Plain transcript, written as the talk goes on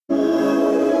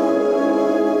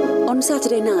On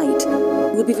Saturday night,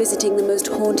 we'll be visiting the most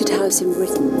haunted house in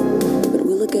Britain. But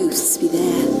will the ghosts be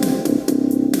there?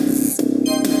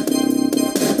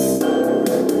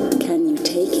 Can you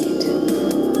take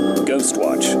it? Ghost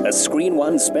Watch, a Screen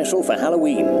One special for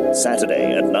Halloween,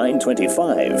 Saturday at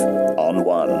 9:25 on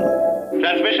One.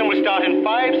 Transmission will start in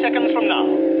 5 seconds from now.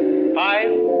 5,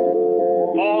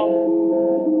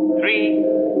 4, 3,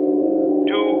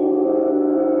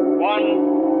 2,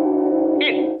 1,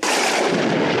 in.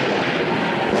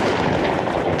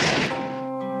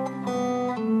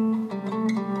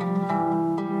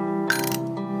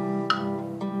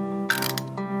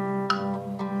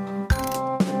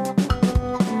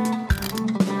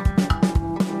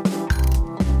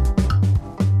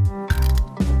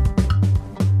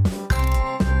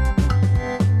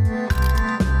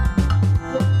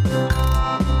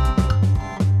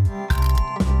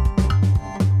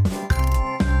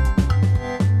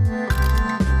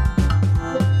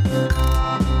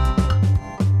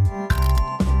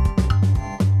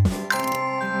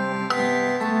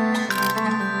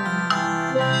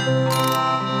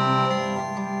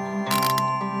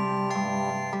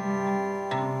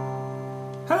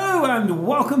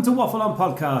 Welcome to Waffle On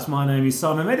Podcast. My name is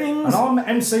Simon Meddings. And I'm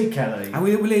MC Kelly. And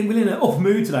we're in an off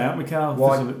mood today, aren't we, Carl?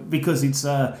 Why? Because it's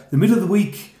the middle of the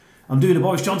week. I'm doing a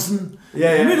Boris Johnson.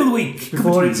 Yeah. The middle of the week.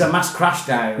 Before it's a mass crash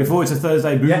day. Before it's a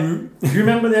Thursday. Yeah. Do you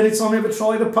remember the only time we ever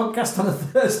tried a podcast on a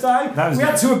Thursday? We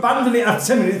had to abandon it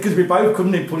after 10 minutes because we both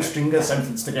couldn't put a string of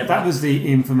sentence together. That was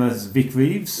the infamous Vic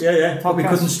Reeves. Yeah.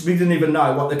 Podcast. We didn't even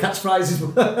know what the catchphrases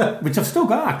were. Which I've still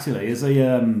got, actually, as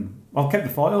a... I've kept the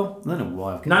file. I don't know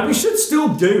why I've kept No, we should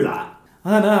still do that. I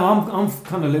don't know. I'm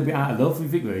kind of a little bit out of love with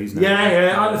Vic Reeves now.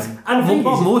 Yeah. And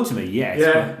more to me, yes.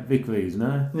 Yeah. But Vic Reeves,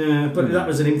 no. Yeah, but that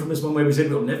was an infamous one where we said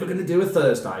we're never going to do a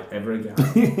Thursday ever again.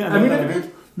 And we never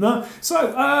did. No.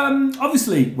 So,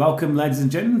 obviously, welcome, ladies and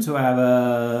gentlemen, to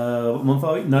our what month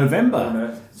are we?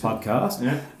 November podcast.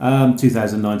 Yeah.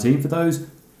 2019. For those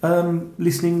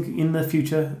listening in the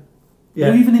future,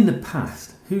 or even in the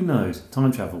past, who knows?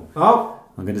 Time travel. Oh.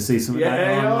 I'm going to see some of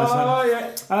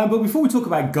that. But before we talk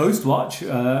about Ghost Watch,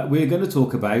 we're going to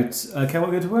talk about... what are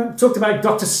we going to talk about? Talked about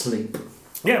Dr. Sleep.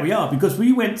 Yeah, we are, because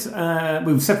we went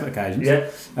with separate occasions,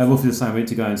 roughly the same week,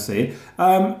 to go and see it.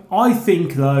 I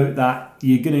think, though, that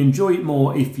you're going to enjoy it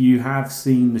more if you have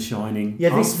seen The Shining.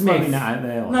 Yeah, this myth. That out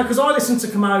there. No, because I listened to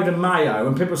Commode and Mayo,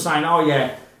 and people were saying,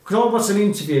 because I watched an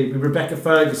interview with Rebecca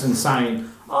Ferguson saying,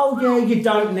 you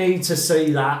don't need to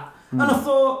see that. And I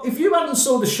thought, if you hadn't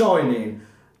saw The Shining,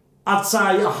 I'd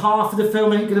say half of the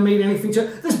film ain't going to mean anything to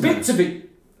it. There's bits of it,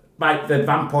 like the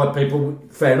vampire people,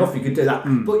 fair enough, you could do that,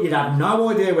 but you'd have no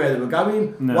idea where they were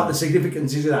going, what the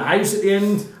significance is of the house at the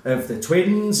end, of the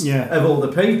twins, of all the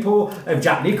people, of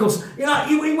Jack Nicholson.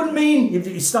 It wouldn't mean,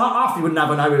 you start off, you wouldn't have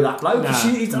an idea of that bloke.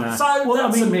 So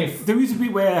that's a myth. There is a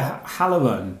bit where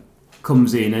Halloran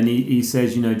comes in and he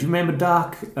says, do you remember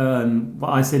Dark? What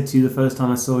I said to you the first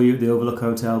time I saw you at the Overlook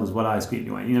Hotel was what I was getting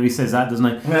you at. He says that, doesn't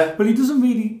he? Yeah. But he doesn't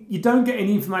really. You don't get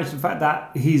any information. The fact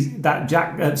that that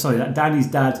Danny's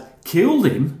dad killed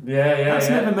him. That's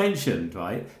never mentioned,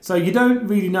 right? So you don't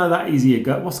really know that easy.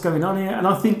 What's going on here? And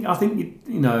I think you're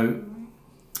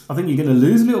going to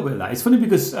lose a little bit of that. It's funny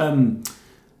because our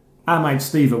mate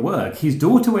Steve at work, his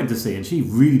daughter went to see it and she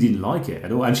really didn't like it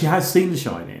at all, and she has seen The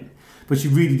Shining. But she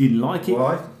really didn't like it.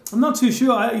 Why? I'm not too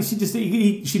sure. She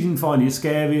didn't find it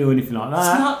scary or anything like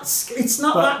that. It's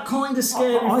not that kind of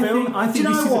scary film. I think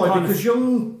do you know why? Because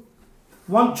young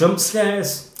want jump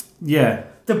scares. Yeah.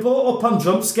 They're brought up on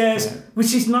jump scares,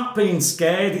 which is not being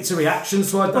scared. It's a reaction,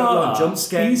 so I don't like jump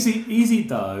scares. Is it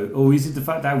though, or is it the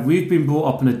fact that we've been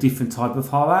brought up in a different type of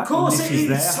horror? Of course, it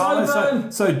is.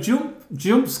 So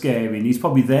jump scaring is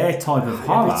probably their type of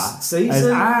horror, as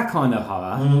our kind of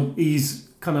horror is.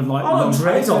 Kind of like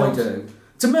dread. I do.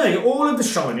 To me, all of The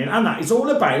Shining and that is all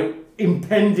about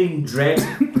impending dread,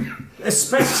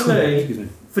 especially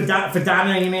for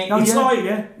Danny in it. It's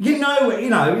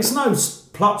no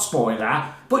plot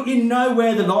spoiler, but you know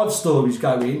where the life story's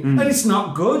going, and it's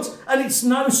not good, and it's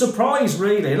no surprise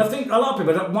really. And I think a lot of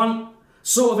people don't want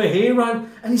sort of a hero,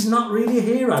 and he's not really a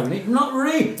hero, and it not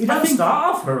really. He doesn't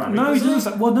start off heroic. No, he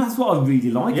doesn't. Well, that's what I really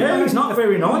like. Yeah, he's not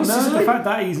very nice. The fact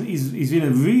that he's in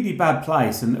a really bad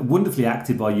place and wonderfully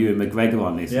acted by Ewan McGregor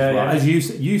on this. As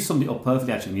you summed it up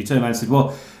perfectly. Actually, you turned around and said,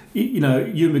 "Well,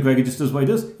 Ewan McGregor just does what he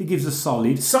does. He gives a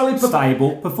solid,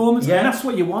 stable performance, and that's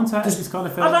what you want out of this kind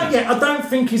of film." I don't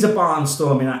think he's a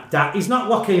barnstorming actor. He's not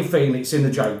Joaquin Phoenix in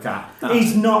The Joker. No.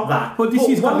 He's not that. But this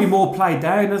has got to be more played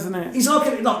down, hasn't it? He's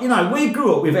we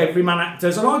grew up with everyman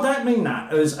actors, and I don't mean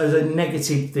that as a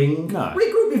negative thing. No. We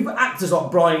grew up with actors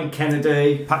like Brian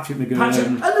Kennedy, Patrick McGoohan,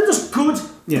 and they're just good.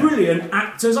 brilliant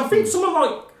actors. I think someone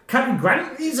like Cary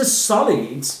Grant is a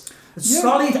solid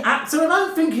actor. I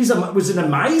don't think was an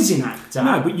amazing actor.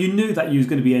 No, but you knew that you was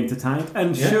going to be entertained,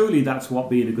 and surely that's what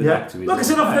being a good actor is. Like I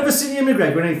said, I've never seen Ewan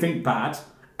McGregor in anything bad.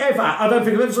 Ever. I don't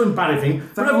think I've ever seen anything.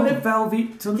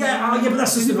 Velvet but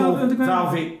that's just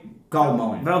Velvet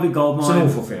Goldmine. Velvet Goldmine. It's an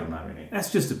awful film, though, isn't it?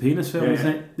 That's just a penis film, isn't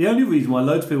it? The only reason why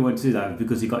loads of people went to do that was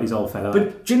because he got his old fellow.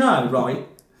 But do you know, right?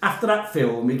 After that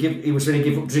film, he was going to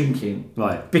give up drinking.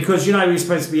 Right. Because, he was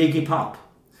supposed to be Iggy Pop.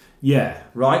 Yeah.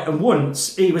 Right? And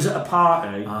once he was at a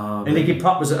party, and Iggy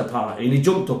Pop was at a party, and he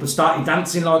jumped up and started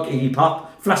dancing like Iggy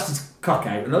Pop, flashed his cock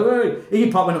out, and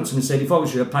Iggy Pop went up to him and said, if I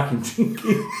was you, I'd pack him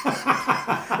drinking.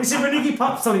 He said, when Iggy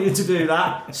Pop's telling you to do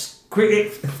that, quit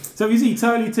it. So is he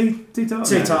totally teetotal?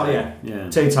 Teetotal, yeah.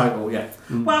 Teetotal, yeah.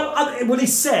 Well, he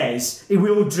says he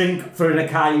will drink for an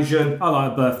occasion. I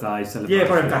like a birthday celebration. Yeah,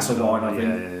 probably a glass of wine, I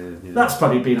think. Yeah. That's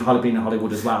probably been in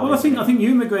Hollywood as well. Well, I think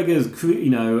Ewan McGregor's,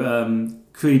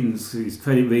 credence, his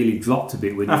credit really dropped a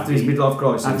bit after his midlife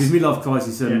crisis. After his midlife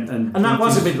crisis, and that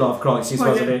was a midlife crisis,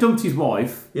 wasn't it? Dumped his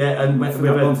wife. Yeah, and went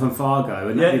with one from Fargo,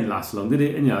 and that didn't last long, did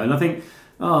it? And I think,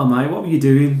 oh mate, what were you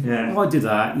doing? Yeah. Why did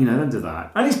that? Don't do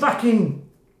that. And he's back in.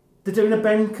 They're doing a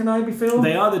Ben Kenobi film.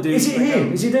 They are. Is it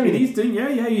him? Is he doing it? He's doing.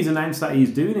 Yeah. He's announced that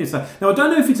he's doing it. So now I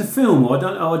don't know if it's a film or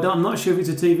I'm not sure if it's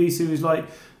a TV series like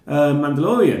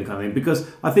Mandalorian kind of thing, because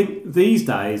I think these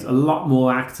days a lot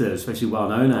more actors, especially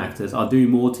well-known actors, are doing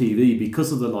more TV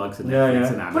because of the likes of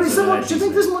Netflix and Amazon. But is there much? Do you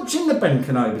think there's much in the Ben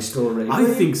Kenobi story? I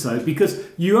think so, because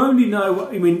you only know.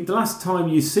 I mean, the last time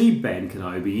you see Ben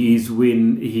Kenobi is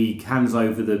when he hands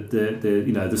over the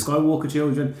Skywalker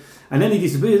children. And then he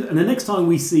disappears. And the next time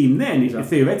we see him then,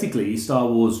 theoretically, is Star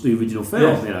Wars, the original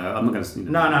film. Yeah. I'm not going to...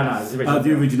 No.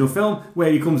 The original film, where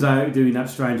he comes out doing that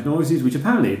strange noises, which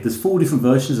apparently there's 4 different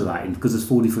versions of that, because there's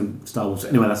 4 different Star Wars...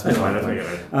 Anyway, that's...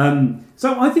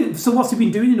 So I think... So what's he been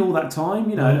doing in all that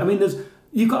time? I mean, there's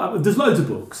loads of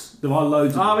books. There are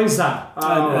loads of books. Is that?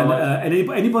 And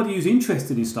anybody who's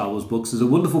interested in Star Wars books, there's a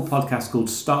wonderful podcast called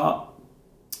Star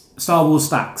Wars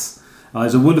Stacks.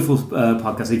 It's a wonderful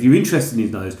podcast. If you're interested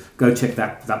in those, go check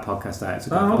that podcast out. It's a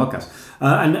great podcast.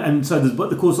 And so,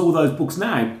 of course, all those books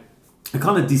now are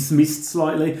kind of dismissed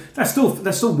slightly. They're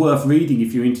still worth reading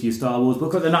if you're into your Star Wars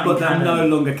books, but they're no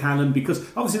longer canon, because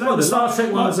obviously the Star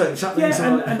Trek ones where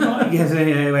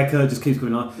Kirk just keeps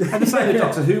going on. And the same the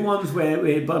Doctor Who ones,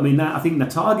 but I mean, I think the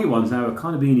Target ones now are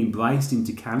kind of being embraced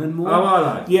into canon more. Oh,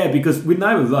 are they? Yeah, because when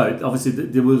they were wrote, obviously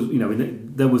there was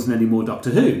there wasn't any more Doctor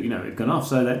Who. It had gone off,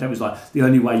 so that was like the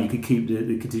only way you could keep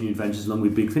the continuing adventures along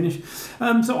with Big Finish.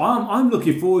 So I'm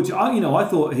looking forward to. I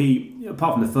thought he,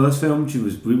 apart from the first film, which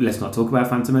was, let's not talk about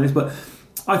Phantom Menace, but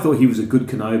I thought he was a good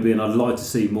Kenobi, and I'd like to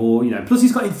see more. Plus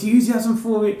he's got enthusiasm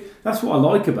for it. That's what I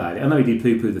like about it. I know he did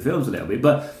poo-poo the films a little bit,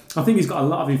 but I think he's got a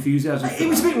lot of enthusiasm. It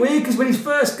was a bit weird because when he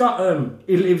first got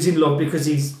he was in love because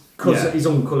his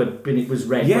uncle was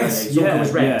red. Yes, his uncle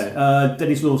was red. Yeah,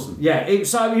 Dennis Lawson. Yeah,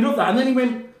 so he loved that, and then he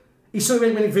went. He sort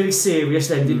of went really serious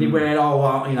then, didn't he? Where,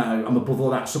 I'm above all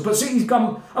that stuff. But so he's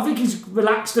gone. I think he's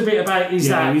relaxed a bit about his.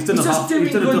 He's done a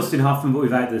Dustin Hoffman, but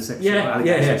without the sexual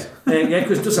allegations.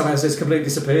 Because Dustin has completely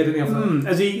disappeared, didn't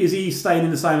he? Is he staying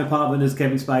in the same apartment as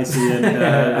Kevin Spacey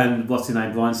and what's his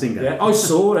name, Bryan Singer? Yeah, I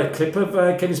saw a clip of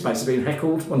Kevin Spacey being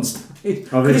heckled on stage.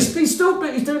 Oh, really? He's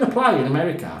doing a play in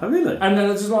America. Oh, really? And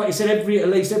it's like he said, at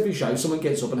least every show, someone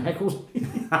gets up and heckles.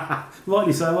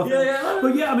 Rightly so. Yeah.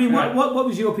 But I mean, what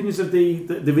was your opinions of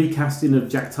the recasting of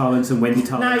Jack Torrance and Wendy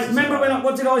Torrance? Now, remember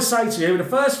what did I say to you? The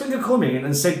first thing I come in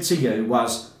and said to you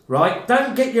was, right,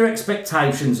 don't get your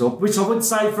expectations up, which I would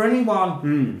say for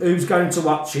anyone who's going to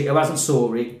watch it, who hasn't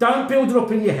saw it, don't build it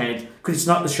up in your head, because it's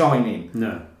not The Shining.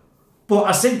 No. But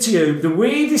I said to you, the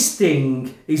weirdest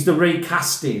thing is the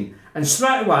recasting. And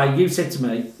straight away, you said to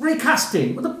me,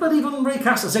 recasting? What the bloody hell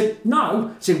recast? I said,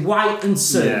 no. I said, wait and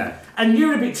see. Yeah. And you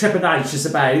were a bit trepidatious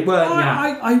about it, weren't you?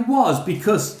 I was,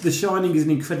 because The Shining is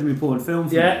an incredibly important film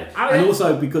for me. And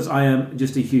also because I am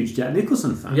just a huge Jack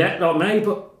Nicholson fan. Yeah, like me,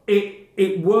 but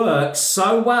it works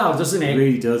so well, doesn't it? It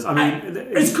really does. I mean,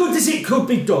 as good as it could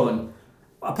be done.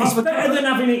 It's better than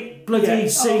having it bloody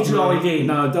CGI'd in.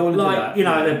 No, I don't want to do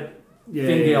that.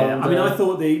 I mean, I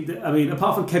thought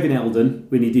apart from Kevin Eldon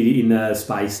when he did it in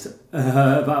Spaced,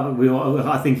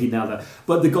 I think he nailed that.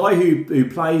 But the guy who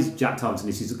plays Jack Torrance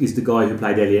is the guy who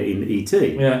played Elliot in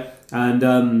E.T. Yeah.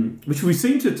 And which we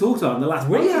seem to have talked about in the last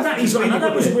week.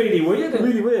 That was really weird.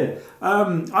 Really weird.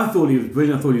 I thought he was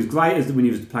brilliant. I thought he was great when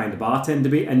he was playing the bartender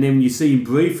bit, and then when you see him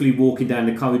briefly walking down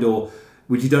the corridor,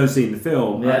 which you don't see in the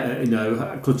film,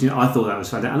 clutching. I thought that was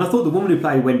fantastic, and I thought the woman who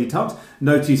played Wendy Torrance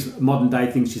noticed modern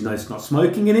day things. She's noticed not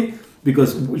smoking in it,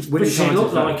 Because when But she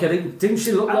looked like her, didn't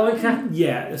she look like her?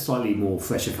 Yeah, a slightly more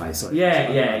fresher face.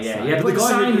 Yeah. But the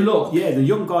same look. Yeah, the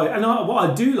young guy. And what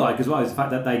I do like as well is the fact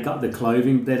that they got the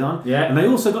clothing dead on. Yeah. And they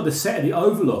also got the set of the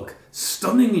Overlook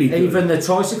stunningly good. Even the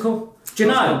tricycle. Do you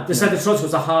know? They said the tricycle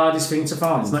was the hardest thing to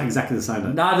find. It's not exactly the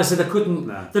same. No, they said they couldn't.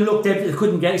 No. They looked, they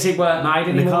couldn't get it. It weren't made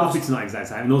And the anymore. carpet's not exactly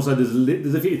the same. And also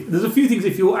there's a few things.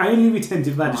 If you're only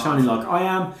retentive about the Shining like I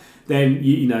am, then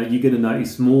you know you're going to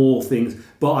notice more things.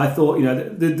 But I thought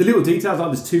the little details,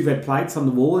 like there's 2 red plates on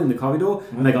the wall in the corridor,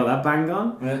 and they got that bang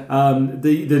on. Yeah.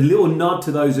 The little nod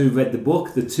to those who read the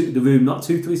book, the room not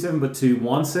 237 but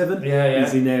 217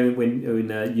 is in there when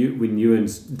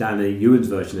Ewan's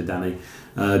version of Danny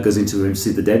goes into the room to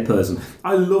see the dead person.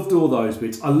 I loved all those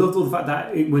bits. I loved all the fact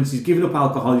that when she's giving up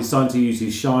alcohol, he's starting to use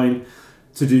his shine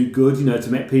to do good, to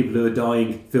make people who are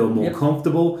dying feel more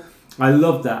comfortable. I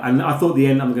loved that, and I thought the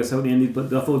end. I'm not going to say what the end is,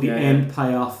 but I thought the end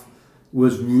payoff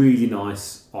was really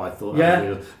nice. I thought,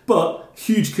 but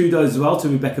huge kudos as well to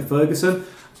Rebecca Ferguson.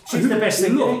 She's the best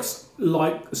thing. Looks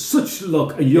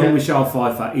like a young Michelle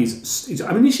Pfeiffer is.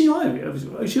 I mean, is she Irish?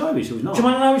 Is she Irish or not? Do you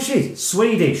want to know what she is?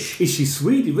 Swedish. Is she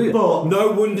Swedish? Really? But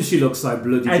no wonder she looks so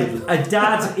bloody good. Her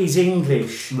dad is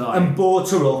English and brought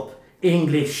her up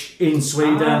English in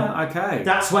Sweden. Okay.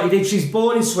 That's what he did. She's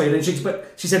born in Sweden.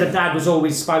 She said her dad was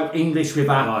always spoke English with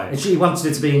her, and she wanted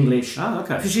her to be English.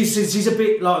 Okay. Because she's a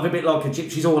bit like a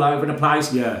gypsy. She's all over the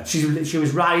place. Yeah. She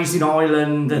was raised in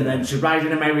Ireland, and then she was raised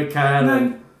in America.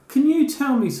 Now, can you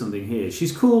tell me something here?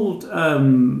 She's called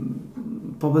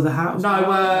Bob of the Hat.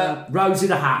 No, Rosie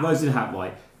the Hat. Rosie the Hat.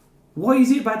 Right. What is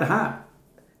it about the hat?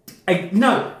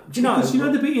 No, do you know? Because you know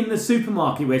the bit in the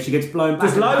supermarket where she gets blown back.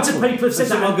 There's loads of people have said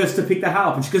that. Someone goes to pick the hat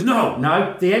up and she goes, no.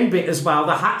 No, the end bit as well.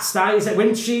 The hat stays when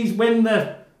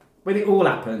it all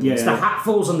happens. The hat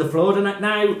falls on the floor. And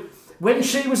now, when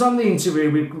she was on the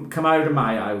interview with Commodore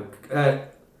Mayo,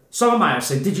 Summer Mayo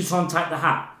said, "Did you try and take the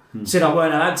hat?" Said, "I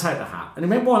weren't allowed to take the hat." And I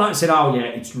remember one night said, "Oh yeah,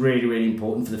 it's really, really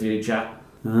important for the future."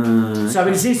 So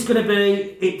is this going to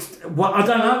be?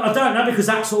 I don't know because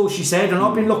that's all she said, and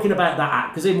I've been looking about that hat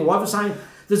because even my wife was saying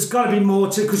there's got to be more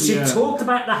to because she talked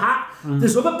about the hat.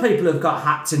 There's other people who've got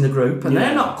hats in the group, and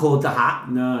they're not called the Hat.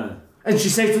 No. And she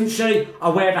says, doesn't she? I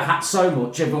wear the hat so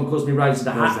much, everyone calls me Rosie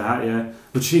the Hat. Rosie the Hat, yeah.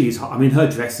 But she is hot. I mean, her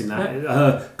dressing,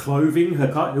 her clothing,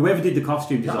 whoever did the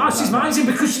costume design. She's amazing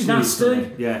because she's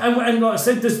nasty. Yeah. And like I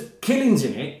said, there's killings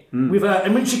in it with her,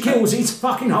 and when she kills, it's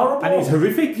fucking horrible. And it's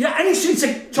horrific. Yeah, and it's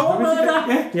a child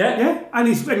murder. Yeah. And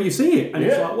you see it, and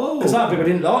it's like, whoa. Because a lot of people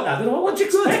didn't like that. They're like, what do you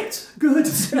expect? Good.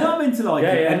 You're not meant to like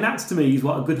it. Yeah. And that's, to me, is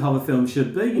what a good horror film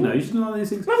should be. You shouldn't like these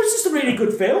things. No, it's just a really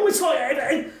good film. It's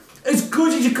like as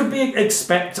good as you could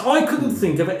expect. I couldn't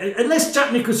think of it unless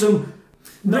Jack Nicholson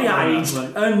re-aged.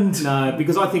 No,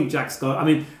 because I think Jack's got. I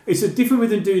mean, it's different with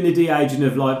them doing the de-aging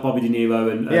of like Bobby De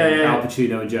Niro and Al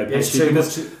Pacino and Joe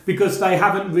Pesci because they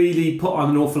haven't really put on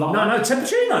an awful lot. No,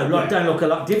 Pacino don't look a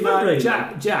lot different. Really.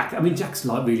 Jack. I mean, Jack's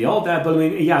like really old there, but I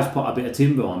mean, he has put a bit of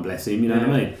timber on, bless him. You know what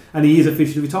I mean? And he is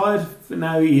officially retired.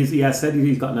 Now he has said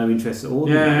he's got no interest at all.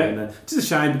 It's a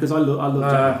shame because I love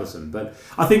Jack Nicholson, but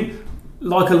I think,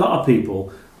 like a lot of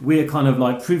people, we're kind of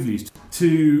like privileged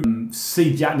to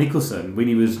see Jack Nicholson when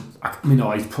he was,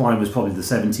 his prime was probably the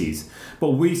 70s, but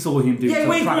we saw him do we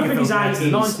grew up in his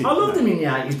 80s. I loved him in the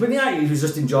 80s, but in the 80s he was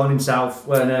just enjoying himself.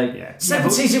 When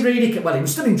 70s he really, he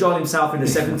was still enjoying himself in the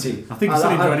 70s. I think he's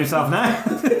still enjoying himself now.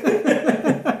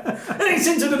 And he's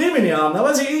into the him in the arm now,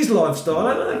 has he? His lifestyle,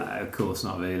 of course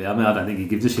not really. I mean, I don't think he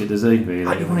gives a shit, does he?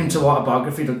 Really? You want him to write a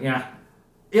biography, don't you?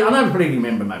 Yeah, I don't really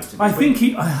remember most of it. I think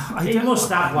he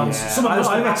must have one.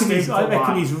 I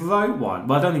reckon he's wrote one,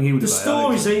 but I don't think he would. The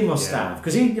stories he must have,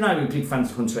 because he, we're big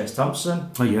fans of Hunter S. Thompson.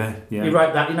 Oh yeah. He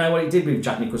wrote that. You know what he did with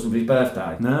Jack Nicholson for his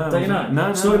birthday? No. Don't you know?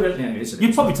 No.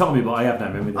 You've probably told me, but I have no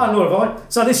memory. Oh, nor have I.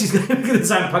 So this is going to be the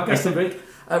same podcast every week.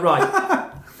 Right.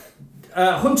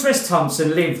 Hunter S.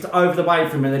 Thompson lived over the way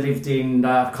from him. They lived in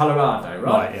Colorado,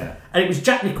 right? Right. Yeah. And it was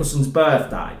Jack Nicholson's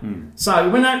birthday, so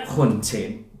we went out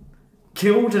hunting.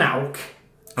 Killed an elk.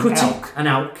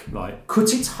 Right.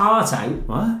 Cut its heart out.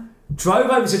 What?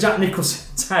 Drove over to Jack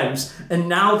Nicholson's house and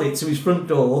nailed it to his front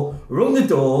door, rung the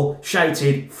door,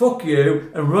 shouted, "Fuck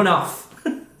you," and run off.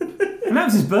 And that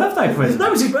was his birthday present? That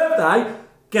was his birthday.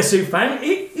 Guess who found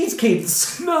it? His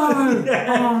kids. No.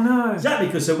 Yeah. Oh, no. Jack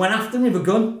Nicholson went after him with a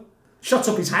gun. Shot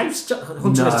up his house,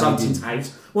 Hunter S. Thompson's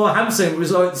house. Well, Hampson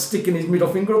was like sticking his middle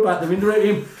finger up out the window at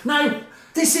him. Now,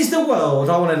 this is the world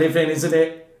I want to live in, isn't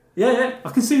it? Yeah. I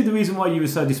can see the reason why you were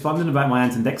so despondent about my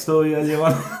Ant and Dec story earlier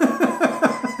on.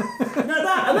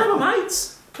 And they were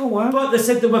mates. Oh wow! But they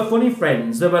said they were funny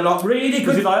friends. They were like really good.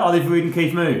 Was it like Oliver Reed and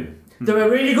Keith Moon? They were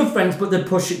really good friends, but they'd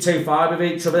push it too far with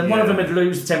each other. And one of them would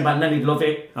lose temper, and then he'd love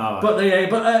it. Oh, right.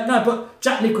 But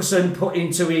Jack Nicholson put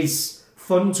into his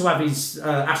fund to have his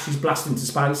ashes blast into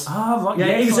space. Ah, right. Yeah,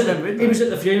 Yes, he was at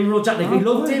the funeral. Jack Nicholson, he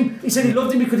loved him. He said he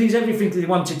loved him because he's everything that he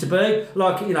wanted to be.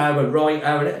 Like, you know, a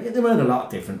writer. They weren't a lot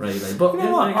different, really. But You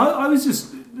know what? I was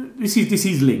just... This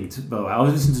is linked, by the way. I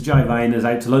was listening to Joe Rayner's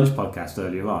Out to Lunch podcast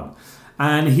earlier on.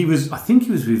 And I think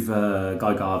he was with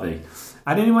Guy Garvey.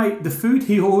 And anyway, the food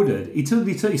he ordered, he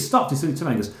stopped, he said to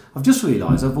me, he goes, I've just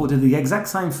realised I've ordered the exact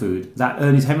same food that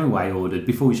Ernest Hemingway ordered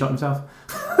before he shot himself.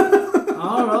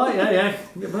 All right, yeah.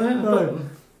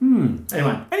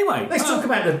 Anyway, let's talk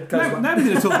about the... Now we're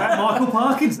going to talk about Michael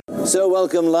Parkinson. So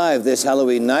welcome live this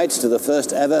Halloween night to the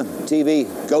first ever TV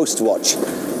Ghost Watch.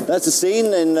 That's the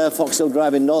scene in Foxhill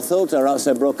Drive in Northolt. Our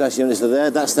outside broadcast units are there.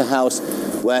 That's the house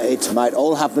where it might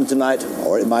all happen tonight,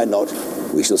 or it might not.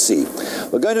 We shall see.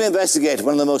 We're going to investigate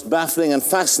one of the most baffling and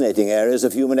fascinating areas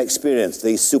of human experience,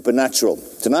 the supernatural.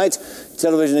 Tonight,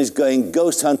 television is going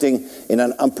ghost hunting in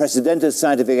an unprecedented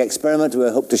scientific experiment where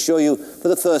we hope to show you, for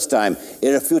the first time,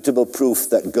 irrefutable proof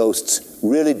that ghosts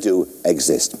really do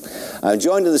exist. I'm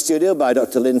joined in the studio by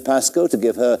Dr. Lynn Pascoe to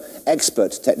give her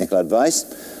expert technical advice.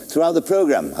 Throughout the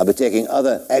programme, I'll be taking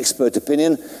other expert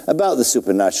opinion about the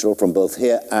supernatural from both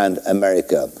here and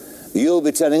America. You'll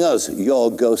be telling us your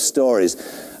ghost stories.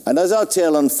 And as our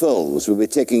tale unfolds, we'll be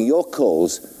taking your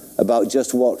calls about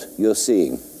just what you're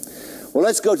seeing. Well,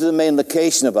 let's go to the main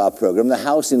location of our programme, the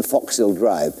house in Foxhill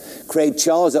Drive. Craig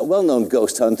Charles, that well-known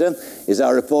ghost hunter, is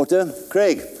our reporter.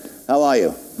 Craig, how are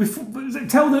you?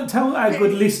 Tell our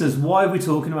good listeners why we're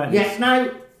talking about this. Yeah,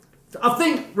 now, I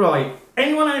think, right,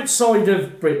 anyone outside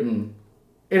of Britain,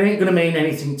 it ain't going to mean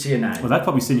anything to you now. Well, they've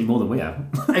probably seen you more than we have.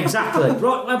 Exactly.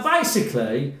 Right, well,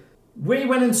 basically... We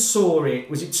went and saw it.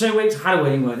 Was it 2 weeks?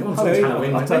 Halloween, weren't it?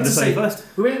 Halloween. I'll tell the say first.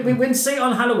 We went to see it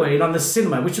on Halloween on the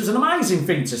cinema, which was an amazing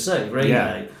thing to see, really.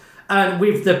 Yeah. And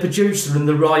with the producer and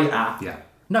the writer. Yeah.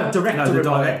 No, director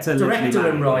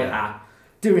and writer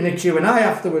doing a Q&A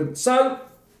afterwards. So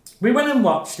we went and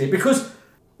watched it because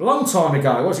a long time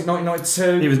ago, was it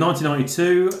 1992? It was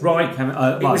 1992. Right.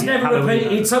 It was never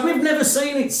repeated, so we've never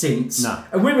seen it since. No.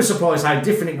 And we were surprised how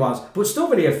different it was, but still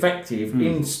really effective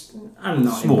in... And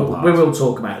not small in, parts. We will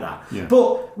talk about that. Yeah.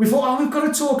 But we thought, we've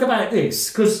got to talk about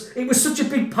this because it was such a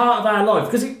big part of our life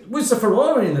because it was the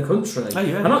furore in the country. Oh,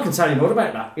 yeah. And I can tell you more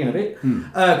about that in a bit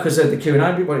because of the Q&A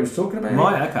bit, what he was talking about.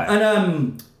 Right, okay.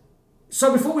 And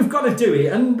so before we've got to do it,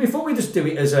 and before we just do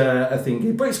it as a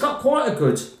thing, but it's got quite a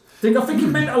good thing. I think it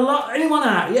meant a lot. Anyone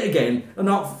out yet again, and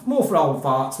not more for old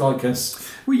farts like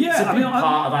us. Well, yeah, it's a big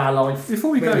part of our life. Before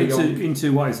we go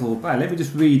into what it's all about, let me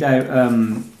just read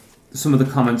out some of the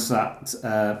comments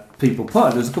that people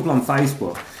put. There's a couple on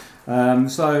Facebook.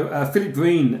 So Philip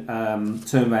Green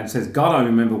turned around and says, God, I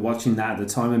remember watching that at the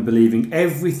time and believing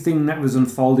everything that was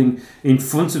unfolding in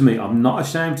front of me. I'm not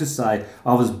ashamed to say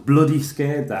I was bloody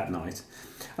scared that night.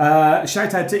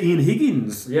 Shout out to Ian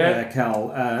Higgins,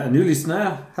 Cal, a new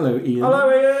listener. Hello, Ian.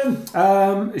 Hello,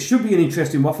 Ian. It should be an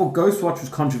interesting waffle. Ghostwatch was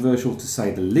controversial to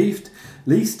say the least.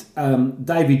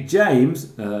 David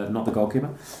James, not the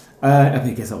goalkeeper, I think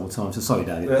he gets that all the time, so sorry,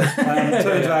 David.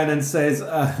 Turns around and says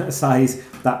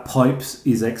that Pipes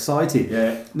is excited.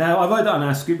 Yeah. Now, I wrote that on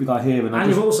our script we got here. And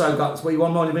you've also got what you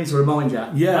wanted me to remind you.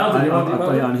 Yeah, I've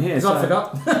got it on here. Because I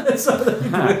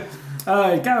forgot.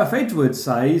 Gareth Edwards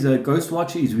says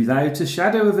Ghostwatch is without a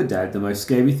shadow of a doubt the most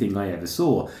scary thing I ever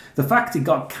saw. The fact it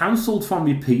got cancelled from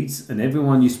repeats and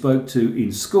everyone you spoke to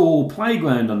in school,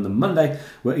 playground on the Monday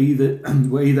were either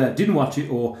didn't watch it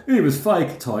or it was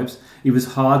fake types, it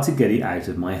was hard to get it out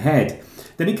of my head.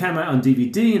 Then it came out on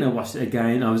DVD and I watched it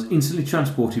again. I was instantly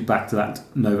transported back to that,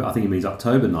 I think it means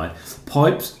October night.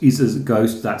 Pipes is a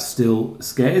ghost that still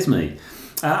scares me.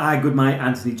 Our good mate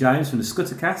Anthony James from the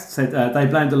Scuttercast said they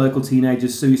blamed the local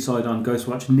teenager's suicide on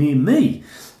Ghostwatch near me.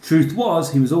 Truth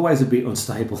was, he was always a bit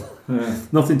unstable. Yeah.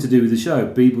 Nothing to do with the show.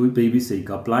 BBC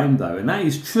got blamed though, and that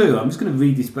is true. I'm just going to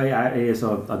read this bit out here,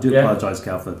 so I do apologise,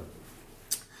 Cal, for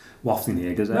wafting here,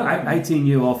 because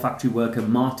 18-year-old factory worker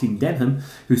Martin Denham,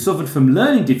 who suffered from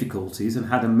learning difficulties and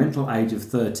had a mental age of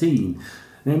 13.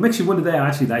 Now, it makes you wonder there,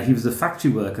 actually, that he was a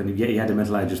factory worker and yet he had a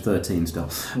mental age of 13 still.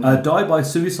 Died by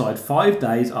suicide 5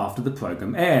 days after the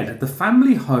programme aired. The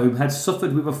family home had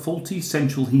suffered with a faulty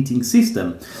central heating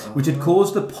system, which had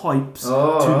caused the pipes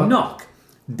to knock.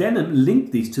 Denham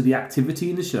linked this to the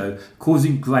activity in the show,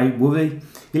 causing great worry.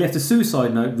 He left a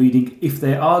suicide note reading, "If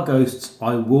there are ghosts,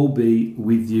 I will be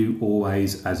with you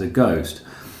always as a ghost."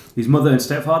 His mother and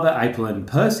stepfather, April and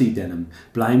Percy Denham,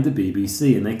 blamed the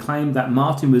BBC and they claimed that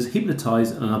Martin was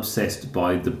hypnotised and obsessed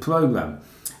by the programme.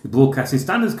 The Broadcasting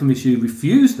Standards Commission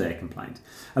refused their complaint,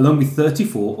 along with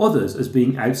 34 others as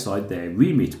being outside their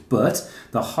remit. But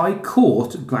the High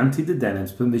Court granted the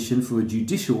Denhams permission for a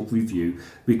judicial review,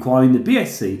 requiring the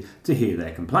BSC to hear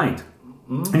their complaint.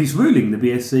 In its ruling, the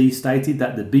BSC stated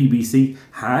that the BBC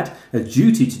had a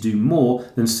duty to do more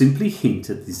than simply hint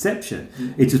at deception.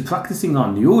 It was practising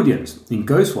on the audience. In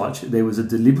Ghostwatch, there was a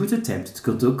deliberate attempt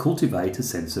to cultivate a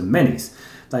sense of menace.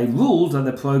 They ruled that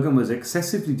the programme was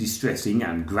excessively distressing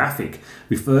and graphic,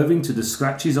 referring to the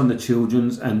scratches on the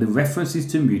children's and the references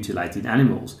to mutilated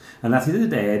animals, and that it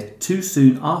had aired too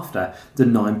soon after the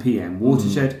 9 p.m.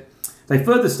 watershed. They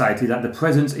further stated that the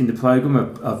presence in the programme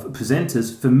of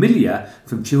presenters familiar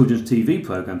from children's TV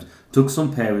programmes took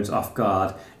some parents off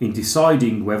guard in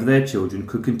deciding whether their children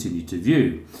could continue to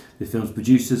view. The film's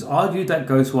producers argued that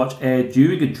Ghostwatch aired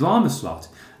during a drama slot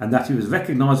and that it was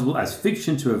recognisable as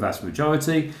fiction to a vast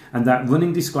majority, and that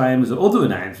running disclaimers or other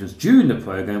announcements during the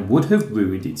programme would have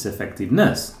ruined its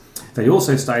effectiveness. They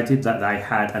also stated that they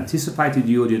had anticipated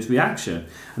the audience reaction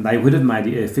and they would have made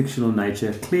it a fictional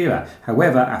nature clearer.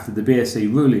 However, after the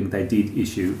BSC ruling, they did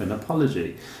issue an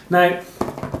apology. Now,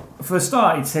 for a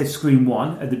start, it said Screen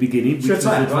 1 at the beginning. I'll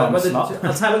tell you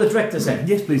what the director said.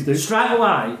 Yes, please do. Straight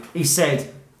away, he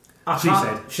said...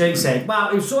 She said.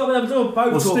 Well, it was sort of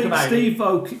both talking about Steve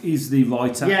Voke is the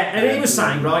writer. Yeah, and he was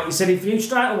saying, right, he said, if you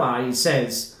straight away, he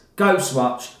says...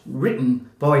 Ghostwatch,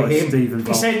 written by him. Stephen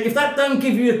He said, if that don't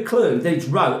give you a clue that it's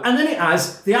wrote, and then it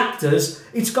has the actors,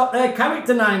 it's got their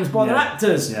character names by their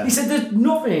actors. Yeah. He said, there's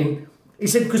nothing. He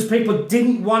said, because people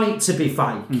didn't want it to be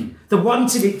fake. They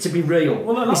wanted it to be real.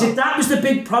 Well, he said, that was the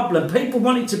big problem. People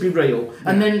wanted it to be real,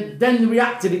 and then they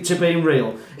reacted it to being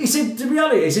real. He said, to be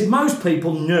honest, he said, most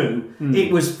people knew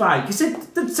it was fake. He said,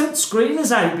 they'd sent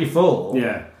screeners out before.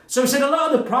 Yeah. So he said, a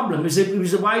lot of the problem is it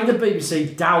was the way the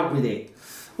BBC dealt with it.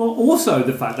 Well, also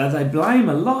the fact that they blame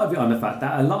a lot of it on the fact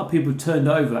that a lot of people turned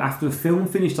over after a film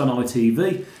finished on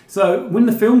ITV. So when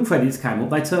the film credits came up,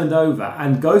 they turned over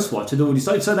and Ghostwatch had already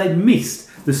started. So they'd missed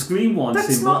the Screen 1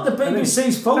 That's symbol. not the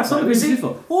BBC's fault. That's not the BBC's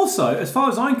fault. Also, as far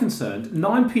as I'm concerned,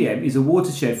 9 p.m. is a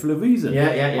watershed for a reason.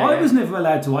 I was never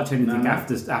allowed to watch anything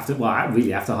after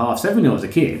half 7 when I was a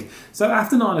kid. So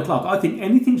after 9 o'clock, I think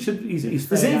anything should is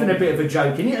There's even a bit of a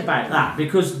joke in it about that,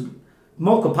 because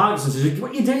Michael Parkinson says,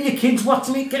 what are you doing? Your kids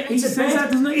watching it? Get into bed.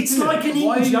 That, doesn't it? It's like an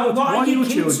why are your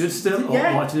kids children still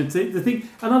watching the thing?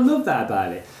 And I love that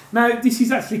about it. Now, this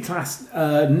is actually classed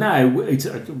now, it's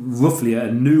roughly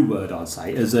a new word, I'd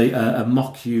say, as a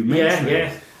mockumentary.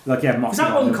 Yeah. Like, yeah, is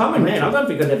that uncommon, man? I don't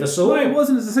think I ever saw it. It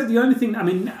wasn't, as I said, the only thing, I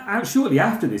mean, shortly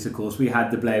after this, of course, we had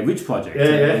the Blair Witch Project.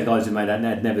 The guys who made that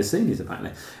had never seen this,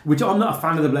 apparently. Which I'm not a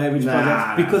fan of the Blair Witch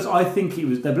Project, because I think it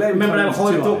was the Blair Witch Project.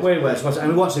 Remember how hyped up we were?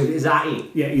 And we watched it, is that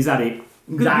it? Yeah, is that it?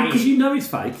 Because you know it's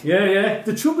fake. Yeah.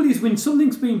 The trouble is, when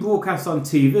something's being broadcast on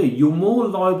TV, you're more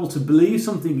liable to believe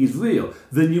something is real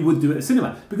than you would do at the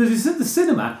cinema. Because it's at the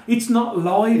cinema, it's not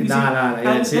live.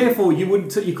 And therefore, you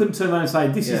couldn't turn around and say,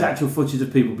 this is actual footage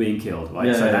of people being killed.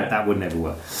 Right? That would never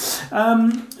work.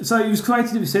 So it was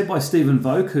created, it was said, by Stephen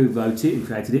Voke, who wrote it and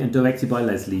created it, and directed by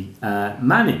Leslie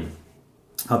Manning.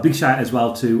 A big shout as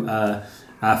well to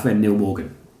our friend Neil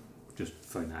Morgan.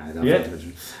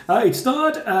 It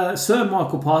starred Sir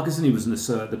Michael Parkinson. He wasn't a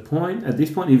Sir at this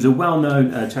point. He was a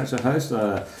well-known chat show host.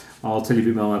 I'll tell you a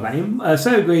bit more about him.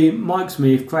 Sarah Green, Mike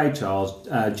Smith, Craig Charles,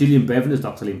 Gillian Bevan as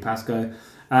Dr. Lynn Pascoe,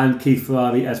 and Keith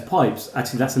Ferrari as Pipes.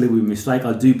 Actually, that's a little bit of a mistake.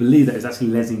 I do believe that it's actually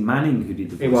Leslie Manning who did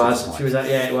the voice. It was. She was.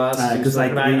 It was. Because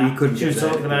he couldn't. She was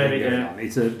talking about it. Yeah.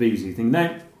 It's a BBC thing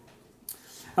now.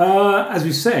 As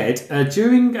we said,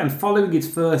 during and following its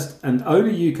first and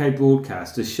only UK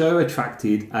broadcast, the show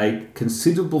attracted a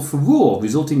considerable furore,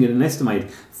 resulting in an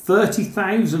estimated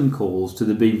 30,000 calls to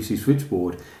the BBC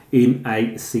switchboard in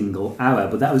a single hour.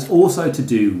 But that was also to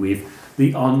do with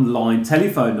the online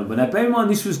telephone number. Now, bear in mind,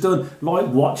 this was done like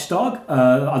Watchdog.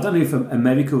 I don't know if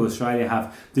America or Australia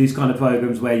have these kind of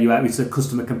programs where it's a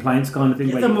customer complaints kind of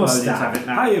thing. Where you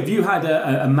hey, have you had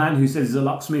a man who says he's a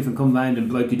locksmith and come round and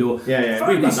broke your door?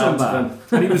 We've got number.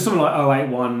 And it was something like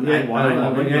 081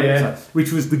 8181,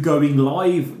 which was the going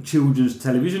live children's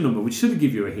television number, which should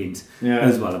give you a hint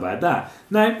as well about that.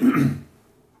 Now,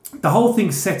 the whole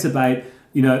thing's set about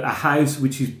a house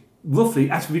which is roughly,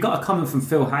 actually, we got a comment from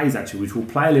Phil Hayes, actually, which we'll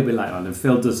play a little bit later on, and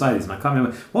Phil does say this, and I can't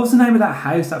remember, what was the name of that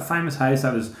house, that famous house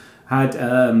that was had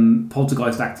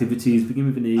poltergeist activities, begin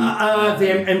with an E.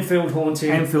 The Enfield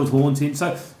Haunting. Enfield Haunting.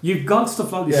 So you've got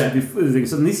stuff like this before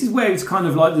things. And this is where it's kind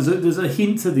of like there's a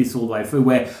hint to this all the way through,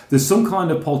 where there's some kind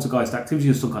of poltergeist activity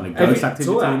or some kind of ghost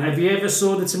activity. Have you ever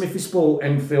saw the Timothy Spall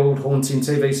Enfield Haunting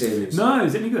TV series? No,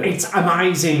 is it any good? It's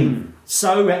amazing.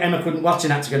 So Emma couldn't watch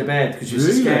and had to go to bed because she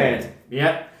was scared.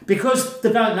 Yeah. Because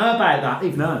they don't know about that.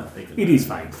 It is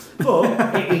fake. But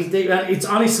it's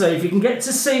honestly, if you can get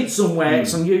to see it somewhere,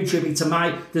 it's on YouTube. It's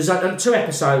amazing. There's 2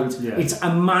 episodes. Yeah. It's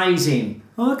amazing.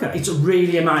 Oh, okay. It's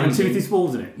really amazing. And Timothy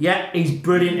Spall's in it. Yeah, he's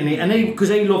brilliant in it, and because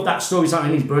he loved that story,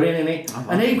 something he's brilliant in it,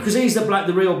 because he's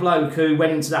the real bloke who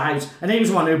went into the house, and he was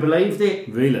the one who believed it.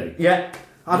 Really? Yeah.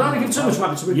 I don't want to give too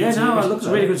much away. It's a really good series. It's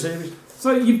a really good series.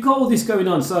 So you've got all this going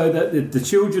on, so that the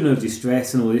children of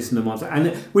distress and all this and the monster.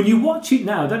 And when you watch it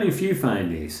now, I don't know if you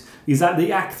found this, is that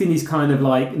the acting is kind of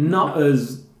like not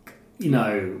as,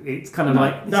 it's kind of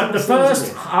like... The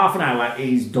first half an hour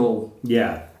is dull.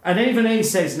 Yeah. And even he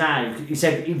says now, he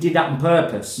said he did that on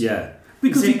purpose. Yeah.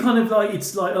 Because he kind of like,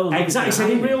 it's like, oh... Exactly. He said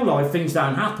in real life, things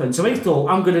don't happen. So he thought,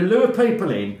 I'm going to lure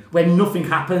people in when nothing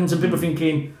happens and people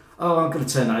thinking... Oh, I'm going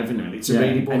to turn over now. It's a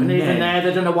really boring. And even there,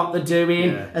 they don't know what they're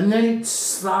doing. Yeah. And then it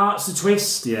starts to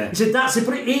twist. Yeah. He said, that's it.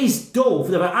 But it is dull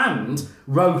for the and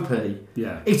ropey.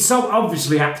 Yeah. It's so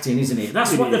obviously acting, isn't it?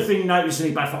 That's what the thing noticing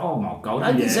it back for, oh my God,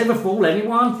 how did this ever fool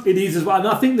anyone? It is as well. And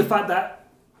I think the fact that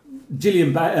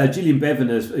Gillian Bevan,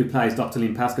 who plays Dr.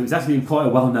 Lynn Pascoe, is actually quite a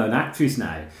well-known actress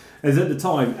now. As at the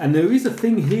time, and there is a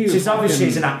thing here. She's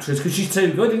obviously an actress because she's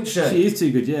too good, isn't she? She is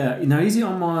too good, yeah. Is it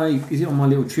on my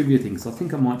little trivia thing? So I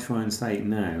think I might try and say it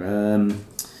now.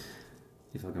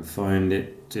 If I can find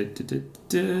it.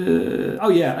 Oh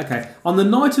yeah, okay. On the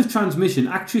night of transmission,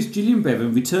 actress Gillian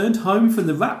Bevan returned home from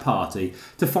the wrap party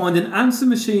to find an answer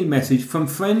machine message from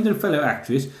friend and fellow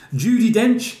actress Judi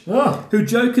Dench, who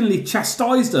jokingly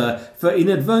chastised her for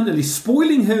inadvertently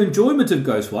spoiling her enjoyment of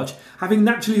Ghostwatch, having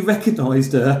naturally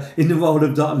recognised her in the role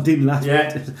of Dot and Dim last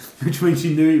which means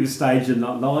she knew it was staged and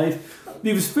not live.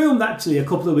 It was filmed actually a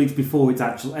couple of weeks before its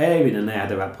actual airing, and they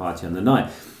had a wrap party on the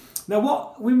night.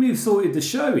 Now, when we sorted the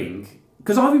showing,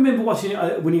 because I remember watching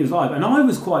it when he was live, and I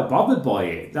was quite bothered by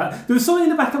it. There was something in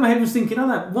the back of my head was thinking,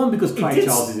 one, because Craig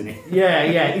Charles is in it. Yeah,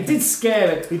 it did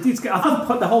scare it. It did scare. I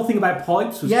thought the whole thing about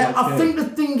pipes was quite scary. I think the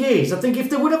thing is, if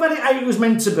they would have had it how it was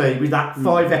meant to be, with that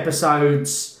 5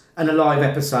 episodes and a live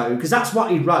episode, because that's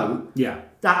what he wrote. Yeah.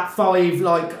 That 5,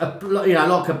 like a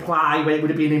play where it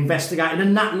would have been investigating,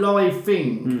 and that live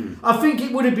thing. I think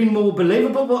it would have been more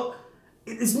believable, but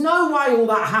there's no way all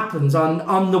that happens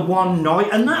on the one night,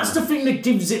 and that's the thing that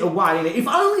gives it away. If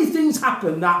only things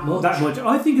happen that much.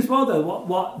 I think as well, though,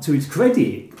 what to its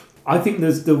credit, I think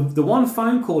there's the one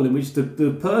phone call in which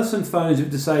the person phones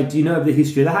up to say, do you know the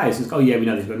history of the house? It's, oh yeah, we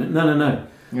know this. No.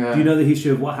 Yeah. Do you know the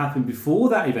history of what happened before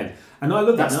that event? And I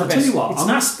love that. I'll tell you what, it's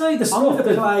nasty. I'm going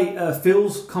to play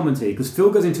Phil's commentary, because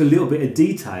Phil goes into a little bit of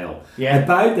detail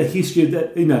about the history of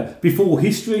the, before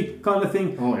history kind of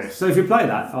thing. Oh, yes. So if you play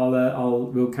that,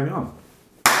 we'll carry on.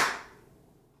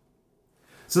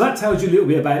 So that tells you a little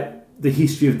bit about the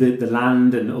history of the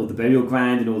land and all the burial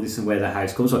ground and all this, and where the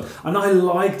house comes from. And I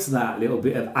liked that little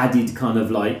bit of added kind of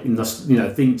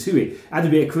thing to it. Added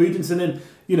a bit of credence, and then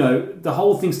the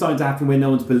whole thing's starting to happen where no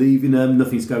one's believing them,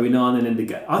 nothing's going on, and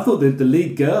then I thought the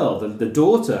lead girl, the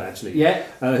daughter actually,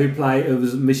 who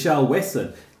was Michelle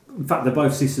Weston. In fact, they're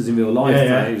both sisters in real life.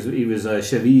 He was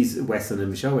Cherise Weston and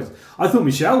Michelle Weston. I thought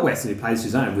Michelle Weston, who plays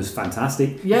Suzanne, was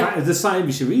fantastic. Yeah, in fact, the same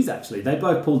as Cherise actually. They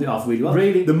both pulled it off really well.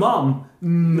 Really, the mum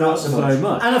not so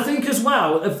much. And I think as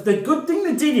well, the good thing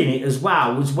they did in it as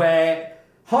well was where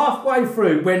halfway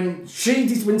through, when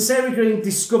Sarah Green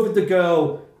discovered the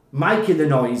girl making the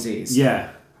noises. Yeah.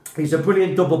 It's a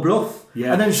brilliant double bluff.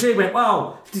 Yeah. And then she went,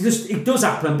 well, it does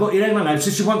happen, but you don't know.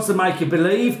 So she wants to make you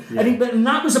believe. Yeah. And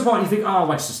that was the point you think,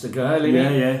 oh, it's just a girl, isn't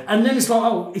it? Yeah. And then it's like,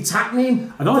 oh, it's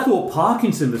happening. And I thought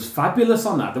Parkinson was fabulous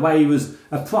on that, the way he was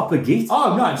a proper git.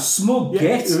 Oh, no, smug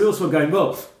git. He was also going,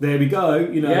 well, there we go,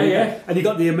 Yeah. And you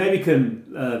got the American,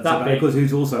 because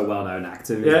who's also a well-known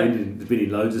actor. He's been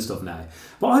in loads of stuff now.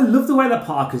 But I love the way that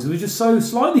Parkinson was just so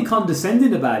slightly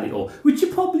condescending about it all, which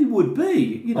you probably would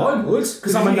be. I would,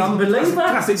 because I'm a non-believer.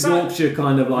 Classic Yorkshire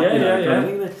kind of like,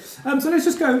 kind of thing. So let's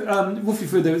just go roughly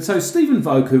through the... So Stephen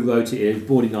Vogt, who wrote it,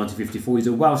 born in 1954, he's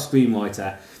a Welsh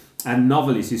screenwriter and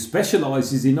novelist who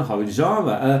specialises in the horror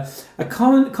genre. A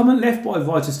comment left by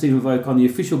writer Stephen Vogt on the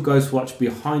official Ghostwatch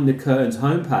Behind the Curtains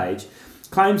homepage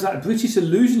claims that British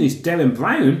illusionist Derren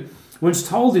Brown once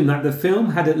told him that the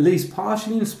film had at least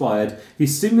partially inspired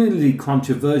his similarly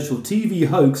controversial TV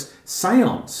hoax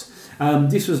Seance.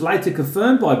 This was later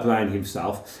confirmed by Brown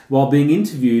himself while being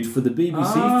interviewed for the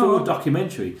BBC 4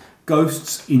 documentary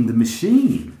Ghosts in the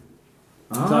Machine.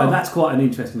 So that's quite an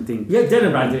interesting thing. Yeah,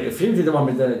 Dylan Brown did it. If you did the one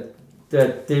with the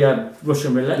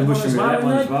Russian roulette, the Russian roulette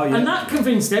one as well, yeah. And that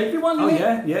convinced everyone. Oh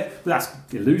yeah. But that's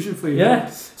illusion for you. Yeah.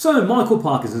 So Sir Michael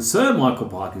Parkinson,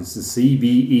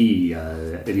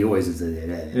 CBE, he always is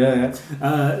there.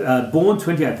 Born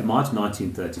 28th of March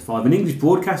 1935, an English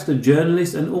broadcaster,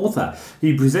 journalist, and author.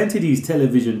 He presented his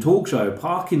television talk show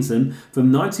Parkinson from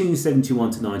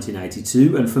 1971 to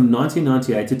 1982, and from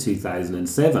 1998 to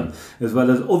 2007, as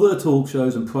well as other talk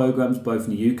shows and programmes both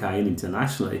in the UK and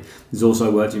internationally. He's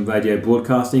also worked in radio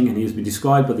broadcasting, and he has been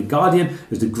described by The Guardian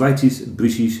as the greatest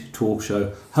British talk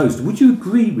show host. Would you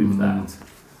agree with that?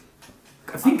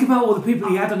 Think about all the people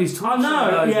he had on his talk show.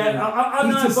 I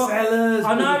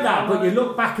know that, but But you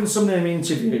look back on some of them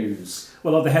interviews.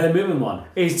 Well, like the Helen Mirren one.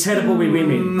 He's terrible with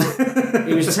women.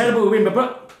 He was terrible with women,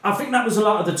 but I think that was a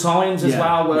lot of the times as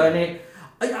well, weren't it?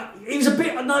 He was a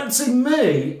bit. No, see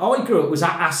me. I grew up was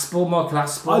at Aspel, Michael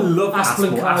Aspel. I love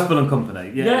Aspel and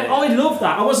Company. Yeah, I love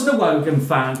that. I wasn't a Wogan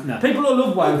fan. No. People who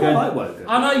love Wogan. I like Wogan.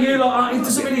 I know you like. It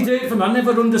doesn't really do it for me. I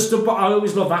never understood, but I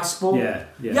always love Aspel.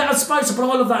 Yeah. I suppose, but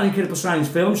I love that Incredible Strange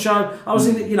film show. I was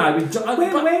in it,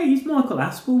 Where is Michael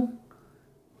Aspel?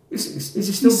 Is he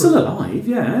still? He's still alive,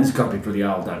 yeah. He's got to be pretty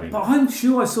old, hasn't he? But I'm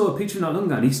sure I saw a picture not long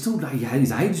ago, and he's still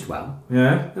he's aged well.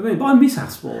 Yeah. I mean, but I miss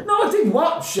Aspel. No, I did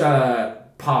watch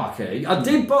Parky. I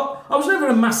did, but I was never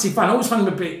a massive fan. I always found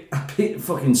him a bit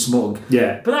fucking smug.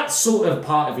 Yeah. But that's sort of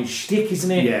part of his shtick, isn't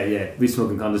it? Yeah. Be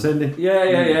smug and condescending. Yeah.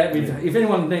 If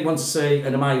anyone wants to see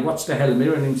an May, watch the Helen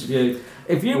Mirren interview.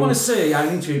 If you want to see how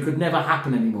an interview could never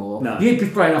happen anymore, you'd be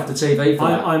thrown off the TV for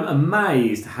that. I'm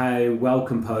amazed how well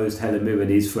composed Helen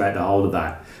Mirren is throughout the whole of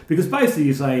that. Because basically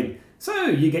you're saying, so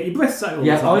you get your breasts out all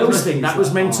the time. I always think that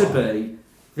was meant to be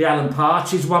the Alan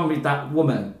Partridge one with that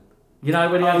woman. You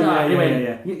know, when he had that, he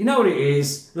went, you know what it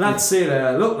is? Lads, see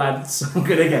there, look lads, I'm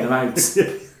going to get them out.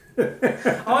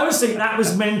 I always think that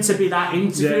was meant to be that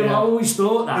interview. I always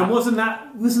thought that. And wasn't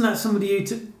that somebody who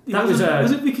took... Was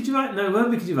it Ricky Gervais? No, it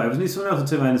wasn't Ricky Gervais. Wasn't it someone else who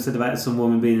turned around and said about some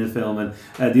woman being in a film, and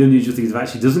the unusual thing is if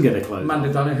she doesn't get her clothes.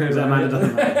 Amanda Donoghue. Was that Amanda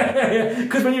Donoghue?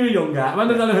 Because when you were younger,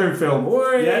 Amanda Donoghue film.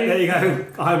 Yeah, there you go.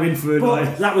 I'm in for it.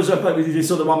 That was when you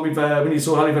saw the one with when you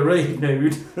saw Oliver Reed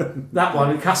nude. That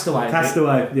one, Castaway.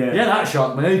 Castaway, yeah. Yeah, that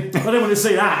shocked me. I didn't want to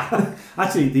see that.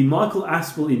 Actually, the Michael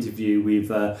Aspel interview with...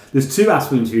 there's two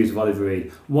Aspel interviews with Oliver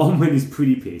Reed. One when he's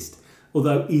pretty pissed.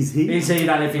 Although, is he? Is he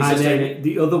that if he's just doing it?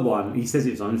 The other one, he says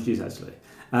it was on juice actually.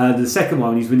 The second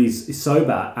one is when he's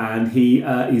sober, and he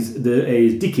is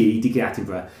Dickie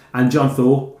Attenborough and John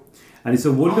Thor, and it's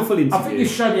a wonderful interview. I think you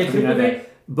showed me a clip of it.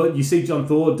 But you see, John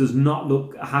Thor does not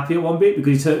look happy at one bit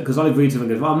because Oliver Reed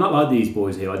goes, "Well, I'm not like these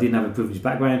boys here. I didn't have a privileged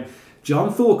background."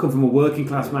 John Thor come from a working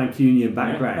class Mancunian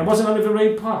background. And wasn't Oliver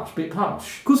Reed posh? Bit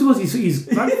posh? Of course he was. His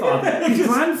grandfather.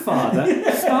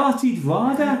 started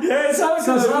RADA.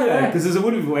 Yeah, because there's a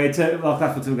wonderful way to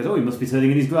goes, "Oh, he must be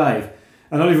turning in his grave."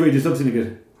 And Oliver Reed just looks at him and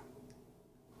goes,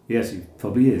 "Yes, he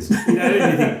probably is." You know,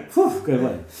 and you think, "Phew, go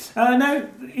away." Now,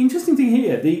 interesting thing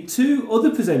here: the two other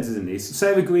presenters in this,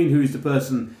 Sarah Green, who's the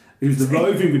person who's the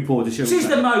roving reporter, she's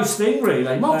the most thing,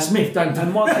 really. Mark Smith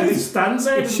stands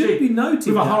there. It should be noted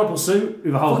with a horrible suit,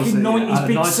 with a horrible fucking 90s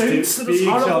big suits. That's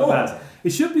horrible.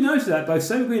 It should be noted that both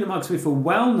Sarah Green and Mark Smith are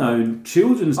well-known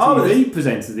children's TV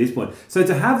presenters at this point. So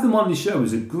to have them on the show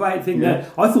was a great thing. Yeah.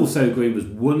 I thought Sarah Green was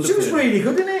wonderful. She was really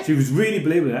good, isn't it? She was really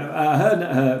believable.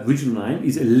 Her original name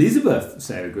is Elizabeth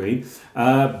Sarah Green,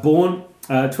 born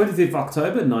 25th of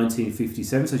October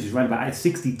 1957, so she's around about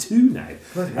 62 now.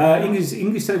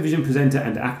 English television presenter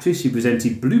and actress. She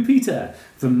presented Blue Peter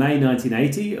from May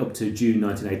 1980 up to June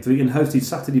 1983 and hosted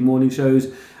Saturday morning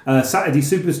shows, Saturday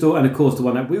Superstore, and of course the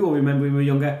one that we all remember when we were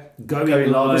younger,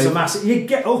 Going Live. It was a massive... You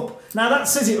get up. Now that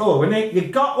says it all, isn't it? You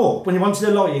got up when you wanted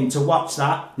to lie in to watch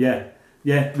that. Yeah.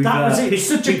 With, that was it.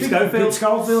 Such a big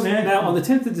Schofield, yeah. Now, on the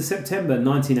 10th of September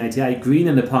 1988, Green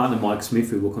and her partner Mike Smith,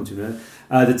 who we'll come to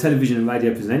now, the television and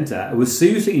radio presenter, was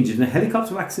seriously injured in a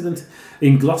helicopter accident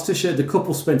in Gloucestershire. The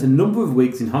couple spent a number of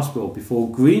weeks in hospital before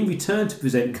Green returned to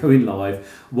present Going Live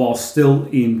while still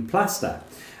in plaster.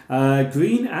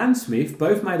 Green and Smith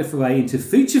both made a foray into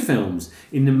feature films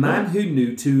in The Man Who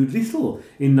Knew Too Little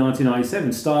in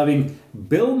 1997, starring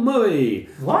Bill Murray.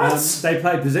 What? They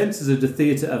played presenters of The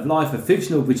Theatre of Life, a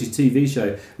fictional British TV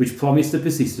show which promised the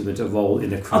persistent a role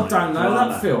in a crime. I don't know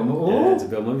that film at all. Yeah, it's a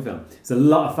Bill Murray film. There's a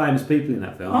lot of famous people in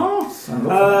that film.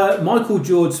 Michael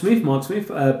George Smith, Mark Smith,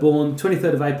 born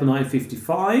 23rd of April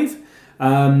 1955,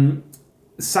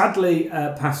 sadly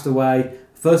passed away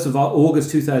 1st of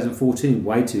August 2014,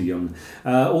 way too young.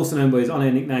 Also known by his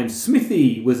on-air nickname,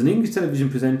 Smithy was an English television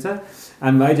presenter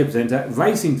and radio presenter,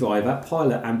 racing driver,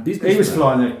 pilot and businessman. He was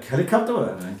flying a helicopter,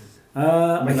 wasn't he?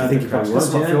 I think he probably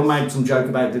was. That's what Phil made some joke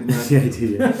about, didn't he? Yeah, he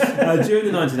did. Yeah. During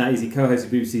the 1980s, he co-hosted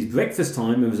BBC's Breakfast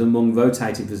Time and was among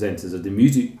rotating presenters of the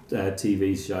music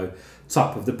TV show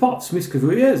Top of the Pops. Smith's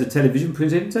career as a television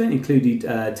presenter included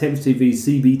Thames TV's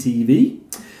CBTV.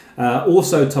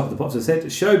 Also, Top of the Pops, as I said,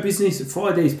 Show Business,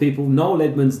 Friday's People, Noel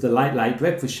Edmonds' The Late Late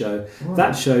Breakfast Show,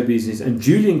 That Show Business, and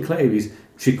Julian Clary's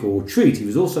Trick or Treat. He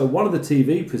was also one of the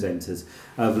TV presenters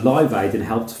of Live Aid and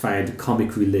helped found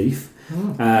Comic Relief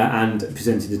and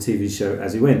presented the TV show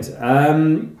as he went.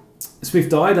 Smith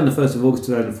died on the 1st of August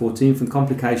 2014 from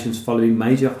complications following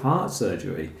major heart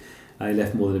surgery. He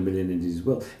left more than $1 million in his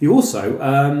will. He also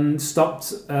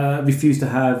refused to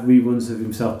have reruns of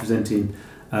himself presenting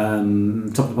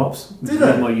Top of the Pops. Did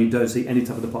they? Why you don't see any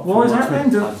Top of the Pops. Why is that then?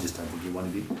 I just don't think he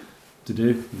wanted it to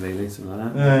do, really, something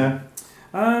like that.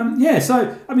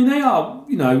 So, I mean, they are,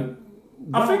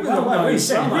 I think the way we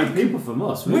said people from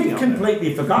us. We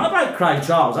completely forgot about Craig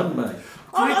Charles, hadn't we?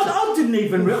 I didn't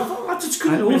even realise. I just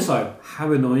couldn't. And also,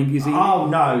 how annoying is he? Oh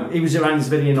no, he was around his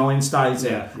very annoying stage.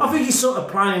 Yeah. I think he's sort of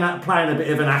playing a bit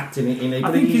of an act in it.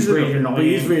 I think he's really annoying. But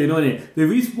he's really annoying.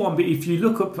 There is one bit, if you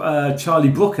look up Charlie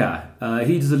Brooker,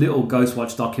 he does a little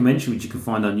Ghostwatch documentary which you can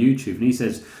find on YouTube, and he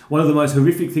says one of the most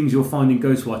horrific things you'll find in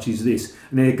Ghostwatch is this,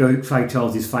 and there Craig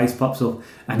Charles' face pops up,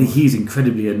 and he's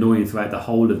incredibly annoying throughout the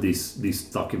whole of this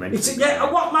documentary.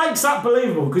 What makes that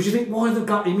believable? Because you think, why have they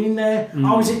got him in there?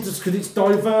 Oh, is it just because it's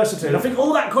diversity? And I think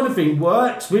all that kind of thing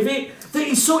works with it. That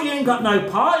he sort of ain't got no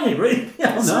part in it, really.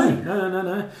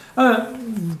 No.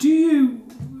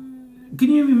 Can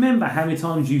you remember how many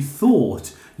times you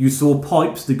thought you saw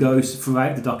Pipes the Ghost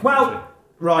throughout the documentary? Well,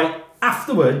 right,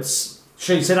 afterwards,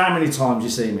 she said, how many times you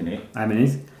see him in it? How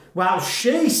many? Well,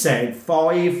 she said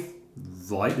 5.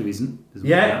 Right, there isn't.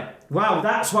 Yeah. Well,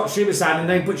 that's what she was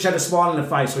saying, but she had a smile on her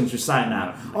face when she was saying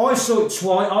that. I saw it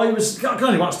twice. I only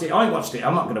watched it.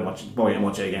 I'm not going to watch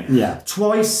it again. Yeah.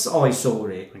 Twice I saw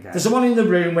it. Okay. There's the one in the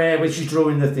room where she's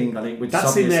drawing the thing on it. Which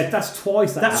that's in there. That's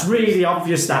twice. That's really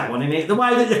obvious, that one, isn't it? The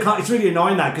way that you can't. It's really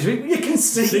annoying that because you can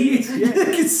see it. Yeah. You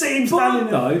can see him standing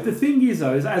there. Though the thing is,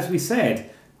 though, is as we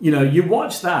said, you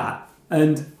watch that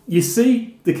and you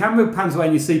see the camera pans away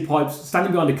and you see Pipes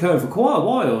standing behind the curve for quite a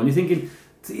while, and you're thinking,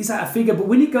 is that a figure? But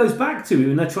when it goes back to it,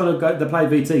 when they're trying to play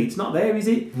VT, it's not there, is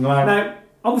it? No. Now,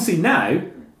 obviously now,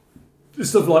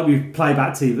 stuff like with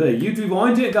playback TV, you'd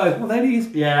rewind it and go, well, there it is.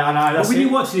 Yeah, I know. But when you're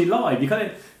watching it live,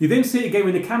 you then see it again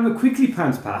when the camera quickly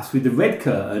pans past with the red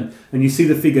curtain and you see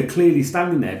the figure clearly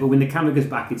standing there, but when the camera goes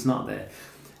back, it's not there.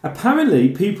 Apparently,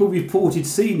 people reported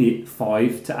seeing it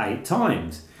 5 to 8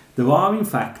 times. There are, in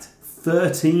fact,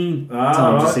 13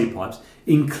 times to see Pipes,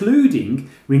 including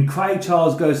when Craig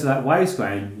Charles goes to that waste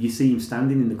ground, you see him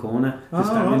standing in the corner,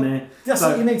 there. That's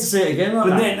what you need to see it again, right?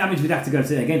 But then that means we'd have to go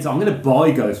see it again. So I'm going to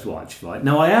buy Ghostwatch, right?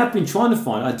 Now, I have been trying to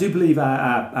find, I do believe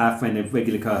our friend and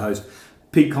regular co-host,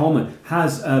 Pete Coleman,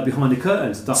 has Behind the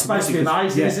Curtains. It's supposed to be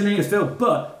amazing, isn't it?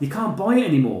 But you can't buy it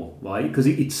anymore, right? Because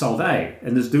it's sold out.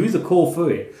 And there is a call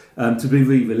for it to be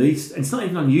re-released. And it's not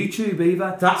even on YouTube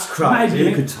either. That's crazy. Maybe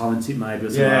you could torrent it, maybe, or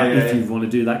something if you want to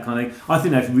do that kind of thing. I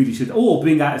think they really should. Or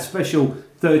bring out a special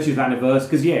 30th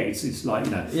anniversary, because it's like,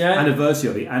 anniversary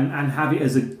of it, and have it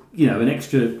as an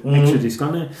extra disc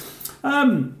on there.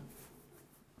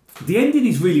 The ending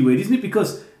is really weird, isn't it?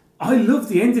 Because I love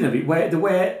the ending of it, where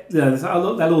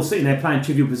they're all sitting there playing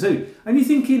Trivial Pursuit, and you're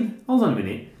thinking, hold on a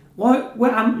minute,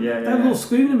 they're all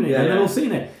screaming a minute, and they're all sitting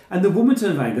there, and the woman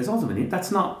turns around and goes, hold on a minute, that's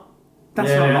not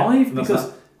live,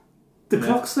 because the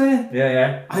clock's there.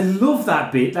 Yeah. I love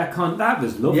that bit. That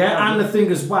was lovely. Yeah, and the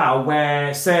thing as well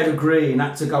where Sarah Green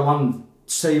had to go on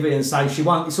TV and say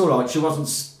it's all right, she wasn't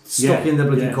stuck in the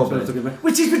bloody cupboard,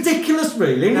 which is ridiculous,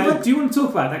 really. Now, do you want to talk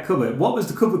about that cupboard? What was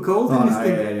the cupboard called? No,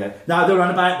 they're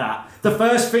on about that. The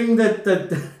first thing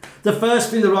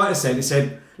the writer said, he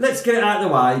said, let's get it out of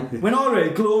the way. When I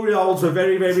read, glory holes were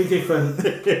very, very different.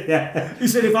 He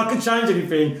said, if I could change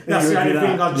anything, that's the only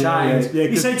thing I'd change.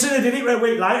 He said, so they did it a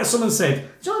week later, someone said,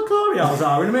 do you know what glory holes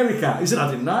are in America? He said,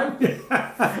 I didn't know.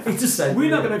 He just said,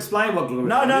 we're not going to explain what glory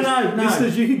holes are. No.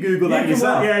 Listeners, you can Google that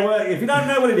yourself. If you don't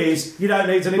know what it is, you don't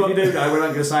need to. And if you do know, we're not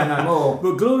going to say no more.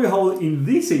 But glory hole in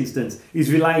this instance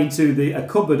is related to a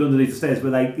cupboard underneath the stairs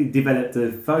where they developed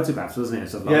the photographs, wasn't it? And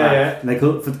stuff like that. Yeah. And they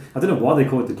I don't know why they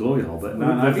call it the glory hole, but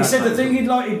no. He said the thing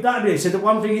he said the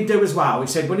one thing he'd do as well. He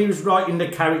said when he was writing the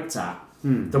character,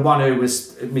 the one who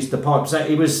was Mr. Pipes,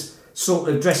 he was sort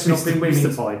of dressing up in women.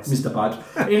 Mr. Pipes.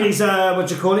 In his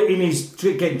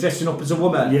dressing up as a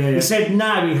woman. Yeah. He said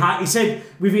he said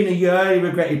within a year he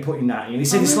regretted putting that in. He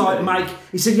said it's really? like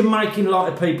he said you're making a lot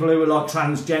of people who are like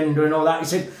transgender and all that. He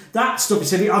said that stuff. He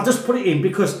said I'll just put it in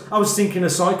because I was thinking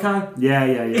of Psycho.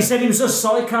 Yeah. He said he was just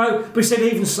Psycho, but he said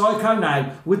even Psycho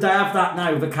now, would they have that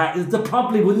now with a cat? They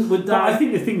probably wouldn't, would they? But I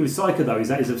think the thing with Psycho though is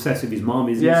that he's obsessed with his mum,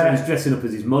 isn't he? Yeah. So he's dressing up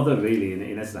as his mother really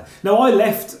in essence. Now I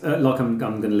left, like I'm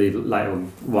going to leave later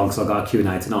on because I got a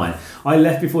Q&A tonight. I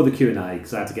left before the Q&A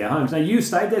because I had to get home. So now you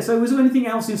stayed there, so was there anything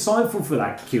else insightful for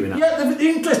that Q&A? Yeah, the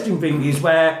interesting thing is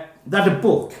where they had a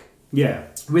book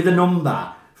with a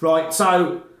number, right?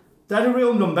 So they had a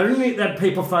real number, and they had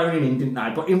people phoning in, didn't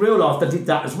they? But in real life, they did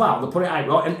that as well. They put it out,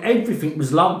 right? And everything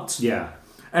was logged. Yeah.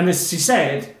 And as she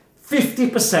said,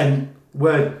 50%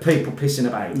 were people pissing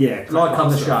about. Yeah. Like on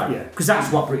the show. Yeah. Because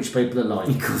that's what British people are like.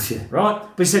 Of course, yeah. Right?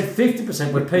 But he said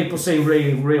 50% were people seeing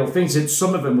real things, and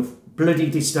some of them were bloody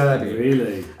disturbing.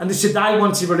 Really? And they said they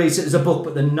want to release it as a book,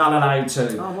 but they're not allowed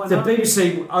to. Oh, why the not?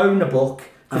 BBC own the book,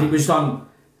 because it was on...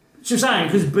 She was saying,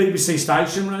 because BBC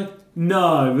stationery.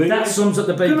 No, really? That sums up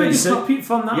the Can they just BBC. copy it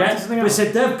from that? Yeah, to something they else?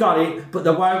 said they've got it, but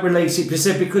they won't release it. They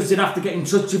said because they'd have to get in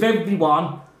touch with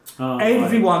everyone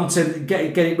to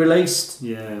get it released.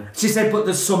 Yeah. She said, but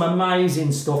there's some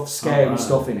amazing stuff, scary right.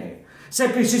 stuff in it.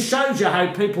 Said, but it just shows you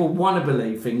how people want to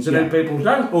believe things and how people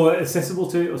don't. Or accessible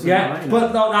to it or something Yeah, like that. You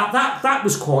know? but like that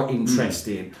was quite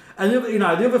interesting. And the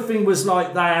other thing was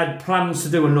like they had plans to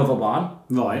do another one.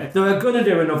 Right. They were going to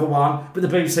do another one, but the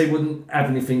BBC wouldn't have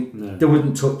anything. No. They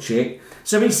wouldn't touch it.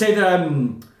 So he said,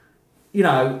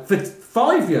 for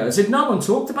 5 years, no one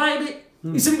talked about it.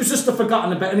 He said it was just a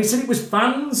forgotten about, and he said it was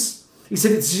fans. He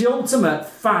said it's the ultimate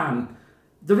fan.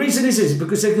 The reason is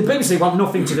because the BBC want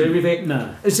nothing to do with it.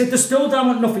 No. He said they still don't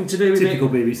want nothing to do with Typical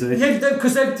it. BBC. Yeah,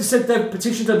 because they said they've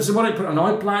petitioned them, so why don't you put it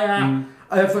on iPlayer?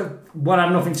 Want to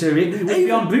have nothing to do with it. It would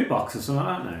be on Bootbox or something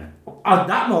like that now.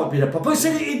 That might be the problem. But he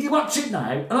said, if you watch it now,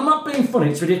 and I'm not being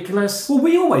funny, it's ridiculous. Well,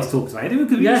 we always talked about it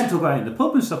because we Yeah. used to talk about it in the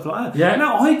pub and stuff like that. Yeah.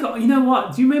 Now, you know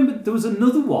what? Do you remember there was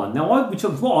another one? Now, which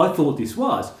was what I thought this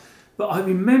was. But I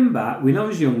remember when I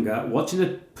was younger watching a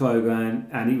programme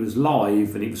and it was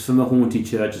live and it was from a haunted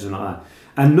church or something like that.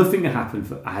 And nothing had happened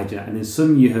for ages. And then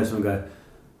suddenly you heard someone go,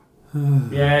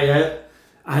 Yeah.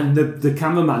 and the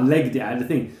cameraman legged it out of the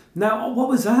thing. Now, what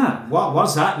was that? What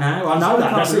was that now? I know I that.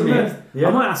 can't That's it, remember. yeah.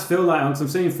 I might ask Phil later on because I'm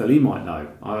seeing Phil. He might know.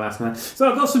 I'll ask him. So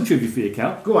I've got some trivia for you,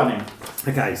 Cal. Go on then.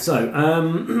 Okay, so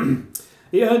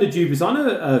it earned a dubious honour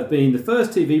of being the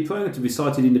first TV programme to be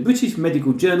cited in the British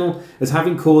Medical Journal as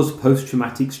having caused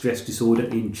post-traumatic stress disorder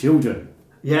in children.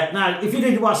 Yeah, now, if you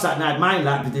didn't watch that now, mainly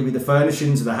that had to do with the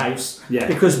furnishings of the house. Yeah.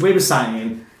 Because we were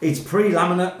saying it's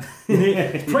pre-laminate.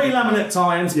 It's pre-laminate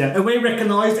times. Yeah. And we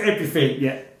recognised everything.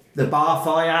 Yeah. The bar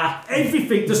fire,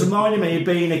 everything just reminded me of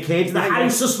being a kid. The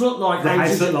house just looked like The house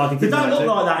houses. looked like a They kid don't look too.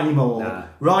 like that anymore, Nah.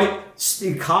 right?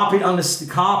 Carpet on the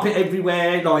carpet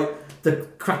everywhere, like the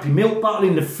crappy milk bottle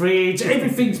in the fridge.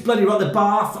 Everything's bloody right. The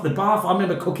bath. I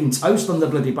remember cooking toast on the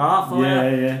bloody bar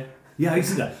fire. Yeah. Yeah, I used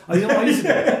to do that.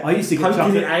 I used to get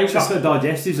Poking it out. chocolate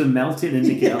digestives and melt it and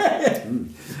nick it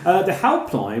up. The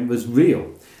helpline was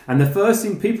real. And the first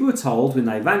thing people were told when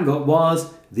they rang up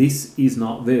was, this is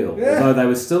not real. Although they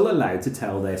were still allowed to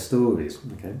tell their stories.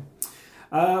 Okay.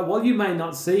 While you may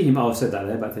not see him... I've said that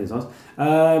there about 10 times.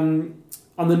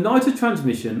 On the night of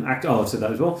transmission... I've said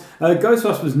that as well.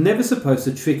 Ghostbusters was never supposed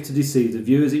to trick to deceive the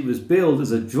viewers. It was billed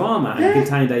as a drama and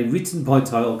contained a written by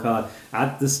title card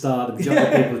at the start. The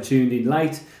majority of people tuned in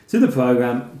late to the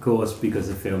programme, of course, because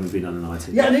the film had been on the night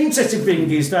of... Yeah, and the interesting thing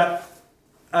is that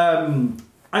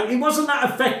it wasn't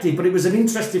that effective, but it was an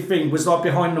interesting thing. It was like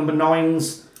Behind Number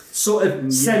 9's sort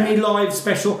of semi-live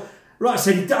special. Right,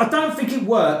 so I don't think it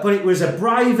worked, but it was a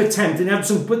brave attempt, and had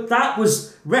some. But that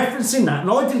was referencing that, and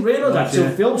I didn't realise that till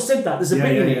Phil said that. There's a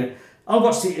bit in it. I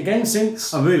watched it again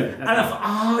since. Oh, really? And I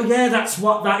thought, that's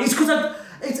what that is, because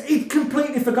it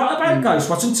completely forgot about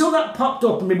Ghostwatch until that popped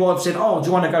up, and my wife said, "Oh, do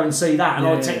you want to go and see that?" And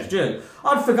I texted you.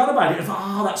 I'd forgot about it. I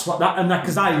thought, that's what that, and that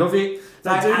because they love it.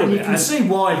 And you can see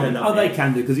why they love it. They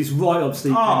can do, because it's right up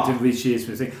Steve Pennington and Reece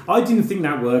Shearsmith's thing. I didn't think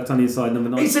that worked on Inside Number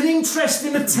 9. It's an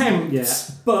interesting attempt. Yeah,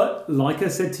 but like I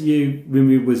said to you when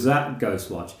we was at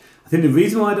Ghostwatch, I think the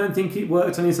reason why I don't think it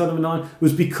worked on Inside Number 9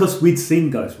 was because we'd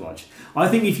seen Ghostwatch. I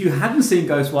think if you hadn't seen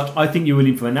Ghostwatch, I think you were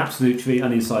in for an absolute treat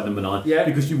on Inside Number 9. Yeah.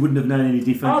 Because you wouldn't have known any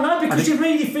different. Oh no, because you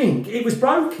really think it was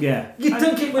broke. Yeah. You'd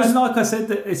think it was. And like I said,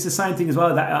 that it's the same thing as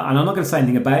well. And I'm not going to say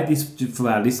anything about this for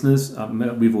our listeners.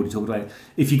 We've already talked about it.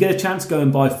 If you get a chance, go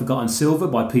and buy Forgotten Silver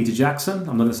by Peter Jackson.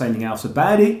 I'm not going to say anything else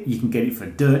about it. You can get it for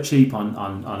dirt cheap on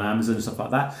Amazon and stuff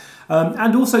like that.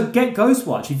 And also get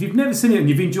Ghostwatch. If you've never seen it and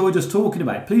you've enjoyed us talking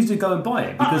about it, please do go and buy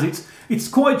it because it's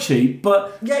quite cheap.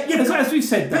 But as we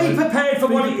said, be prepared for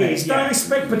what it is. Don't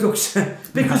expect production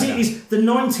because it is. The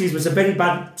 90s was a very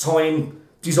bad time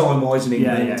design-wise in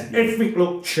England. Everything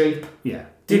looked cheap. Yeah.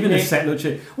 Even the set looked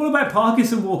cheap. What about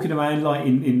Parkinson walking around like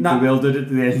in bewildered at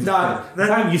the end? No.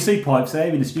 You see Pipes there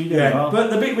in the studio. Yeah, but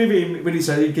the bit with him when he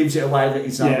said he gives it away that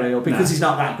it's not real because he's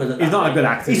not that good at that. He's not a good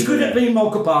actor. He's good at being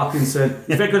Michael Parkinson.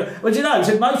 He's very good. Well, do you know, he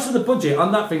said most of the budget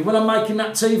on that thing when I'm making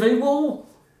that TV wall.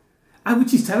 And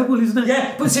which is terrible, isn't it?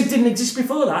 Yeah, but it didn't exist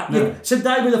before that. No. You said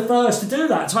they were the first to do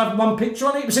that, to have one picture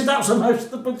on it. But said that was the most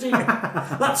of the budget.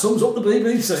 That sums up the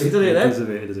BBC, doesn't it? It does a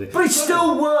bit. But it's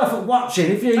still worth watching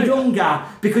if you're younger,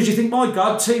 because you think, my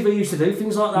God, TV used to do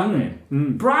things like that.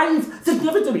 Brave, they'd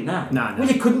never do it now. No.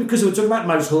 Well, you couldn't, because we were talking about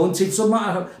Most Haunted.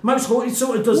 Most Haunted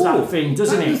sort of does that thing,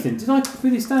 doesn't it? Did I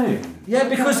copy this down? Yeah,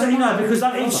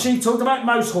 because she talked about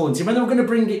Most Haunted when they were going to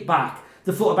bring it back.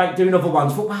 They thought about doing other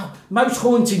ones. Thought, wow, Most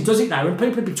Haunting does it now, and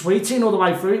people would be tweeting all the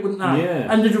way through it, wouldn't they?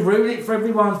 Yeah. And they'd ruin it for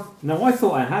everyone. Now, I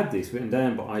thought I had this written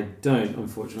down, but I don't,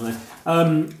 unfortunately.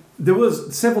 There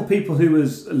was several people who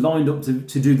was lined up to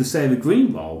do the Sarah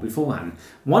Green role beforehand.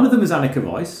 One of them is Annika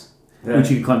Rice,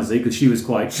 which you can kind of see because she was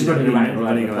quite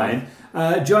running around.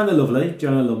 Joanna Lumley,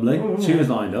 she was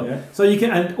lined up. Yeah. So you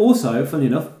can, and also, funny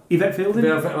enough, Yvette Fielding.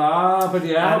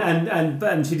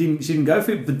 And she didn't go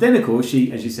for it. But then, of course,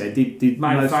 she, as you said, did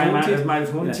Most Haunted,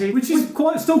 which is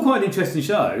still quite an interesting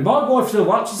show. My wife still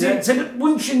watches it. Said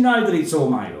once you know that it's all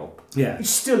made up, it's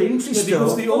still interesting.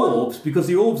 Because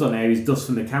the orbs on there is dust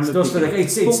from the camera.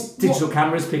 It's digital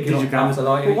cameras picking up the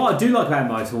light. But what I do like about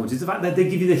Most Haunted is the fact that they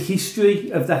give you the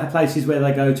history of the places where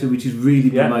they go to, which is really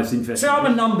the most interesting. See, I'm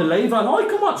a non-believer, and I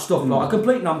can watch stuff like a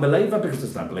complete non-believer because I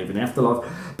just don't believe in the afterlife.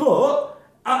 But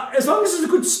as long as there's a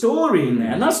good story in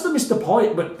there, and that's the Mr.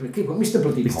 Pipe, but Mr.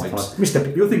 Bloody Pipes.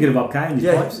 You're thinking of Rob Kay and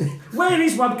his pipes. Where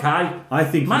is Rob Kay? I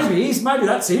think maybe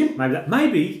that's him.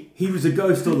 Maybe he was a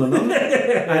ghost all along.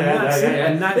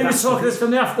 He was talking to us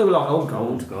from the afterlife. Oh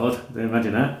God!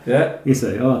 Imagine that. Yeah. You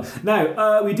see. Oh.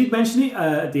 Now we did mention it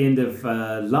at the end of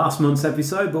last month's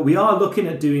episode, but we are looking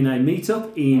at doing a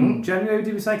meetup in January.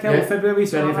 Did we say, Kel? February?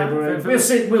 February.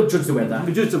 We'll judge the weather.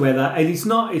 We'll judge the weather, and it's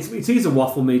not. It is a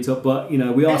waffle meetup, but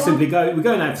we are simply we're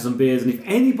going out for some beers, and if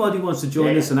anybody wants to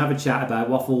join us and have a chat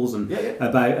about waffles and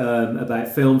about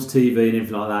films, TV, and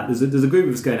everything like that, there's a group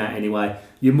of us going out anyway.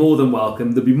 You're more than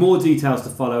welcome. There'll be more details to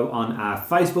follow on our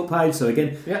Facebook page. So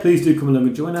again, please do come along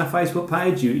and join our Facebook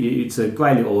page. It's a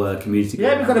great little community.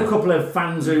 Yeah, we've got a couple of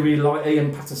fans who really like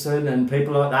Ian Patterson and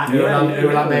people like that who are on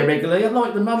there regularly. I'd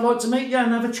like to meet you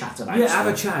and have a chat about it. Have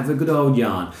a chat, have a good old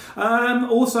yarn.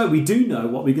 Also, we do know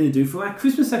what we're going to do for our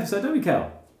Christmas episode, don't we,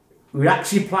 Kel? We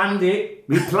actually planned it.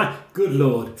 Good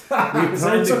Lord. We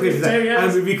planned the Christmas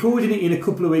and we're recording it in a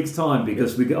couple of weeks' time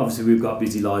because we've got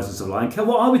busy lives and stuff like that.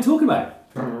 What are we talking about?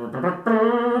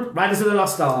 Raiders of the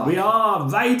Lost Ark. We are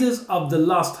Raiders of the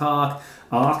Lost Ark.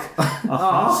 Ark,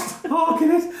 Raiders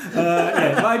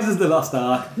of the Lost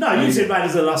Ark. No, you said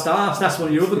Raiders of the Lost Ark. That's one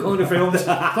of your other kind of films.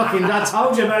 Fucking, I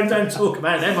told you, man, don't talk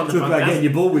about them on the podcast. About getting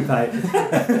your ball repaid.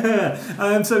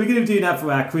 So we're going to be doing that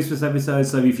for our Christmas episode.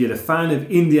 So if you're a fan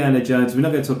of Indiana Jones, we're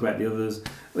not going to talk about the others.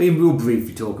 We'll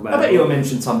briefly talk about it. I bet you'll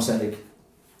mention Tom Selleck.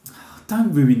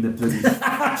 Don't ruin the bloody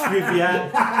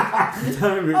trivia.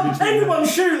 Don't ruin the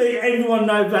trivia. Everyone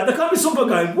knows that. There can't be someone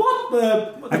going, what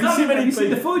the... Have you seen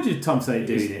the footage of Tom Selleck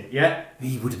doing it? Yeah.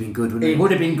 He would have been good, wouldn't he? He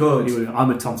would have been good. I'm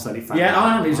a Tom Selleck fan. Yeah,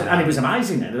 I am. And he was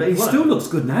amazing then. He still looks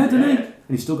good now, doesn't he? And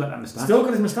he's still got that moustache. Still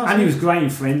got his moustache. And he was great in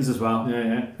Friends as well.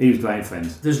 Yeah. He was great in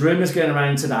Friends. There's rumours going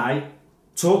around today.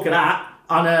 Talk of that.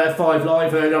 On 5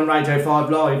 Live, on Radio 5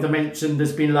 Live, they mentioned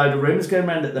there's been a load of rumours going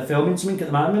around that they're filming something at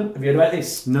the moment. Have you heard about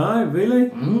this? No, really?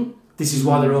 Mm-hmm. This is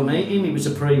why they're all meeting. It was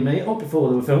a pre-meet-up before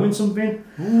they were filming something.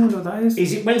 Oh, no, that is.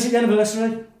 When's it the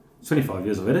anniversary? 25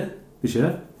 years already, this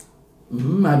year.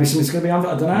 Maybe something's going to be on,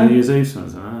 I don't know. New Year's Eve,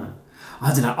 something, I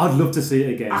don't know. I'd love to see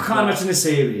it again. I can't imagine a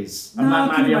series.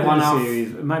 No, maybe a one-off.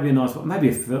 Maybe a nice one. Maybe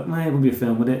a film. Maybe it would be a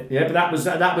film, would it? Yeah, but that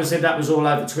was all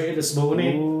over Twitter this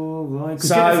morning. Oh, right. Because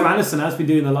Jennifer Aniston has been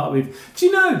doing a lot with... Do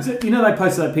you know they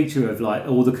posted that picture of like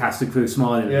all the cast and crew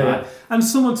smiling and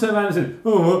someone turned around and said,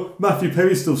 oh, Matthew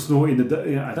Perry's still snorting.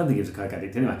 I don't think he was a coke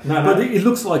addict anyway. But it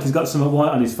looks like he's got something white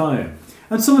on his phone.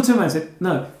 And someone turned around and said,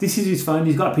 no, this is his phone.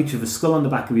 He's got a picture of a skull on the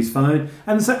back of his phone.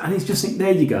 And he's just thinking,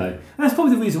 there you go. And that's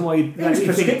probably the reason why he... It's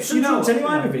prescription drugs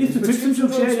anyway. It's prescription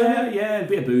drugs, yeah, a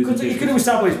bit of booze. You could always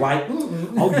tell his weight.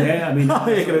 Oh, yeah, I mean,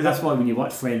 that's why when you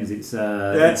watch Friends, you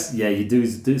do...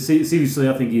 Seriously,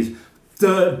 I think he's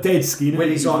dead skinny. When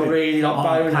he's like really like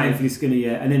bony. Painfully skinny,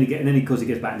 yeah. And then he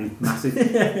gets back and he's massive.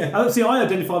 See, I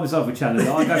identify myself with Chandler.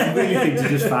 I go from really thin to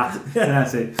just fat, and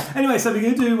that's it. Anyway, so we're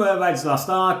going to do Raiders Last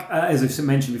Ark. As I've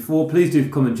mentioned before, please do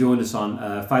come and join us on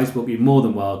Facebook. You're more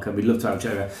than welcome. We'd love to have a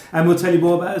chat, and we'll tell you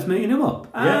more about us meeting him up.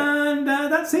 Yeah. And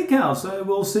that's it, Cal. So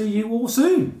we'll see you all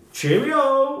soon.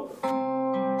 Cheerio.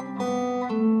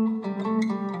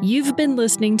 You've been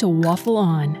listening to Waffle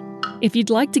On. If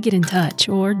you'd like to get in touch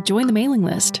or join the mailing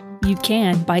list, you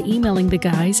can by emailing the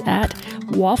guys at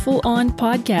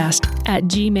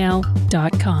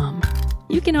waffleonpodcast@gmail.com.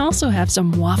 You can also have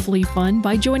some waffly fun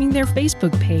by joining their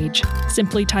Facebook page.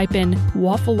 Simply type in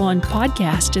Waffle On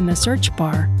Podcast in the search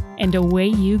bar, and away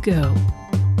you go.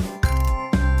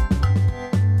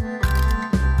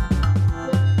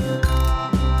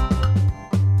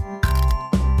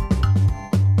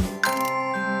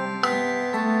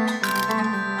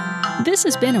 This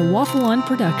has been a Waffle On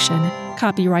production.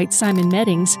 Copyright Simon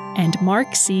Meddings and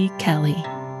Mark C. Kelly.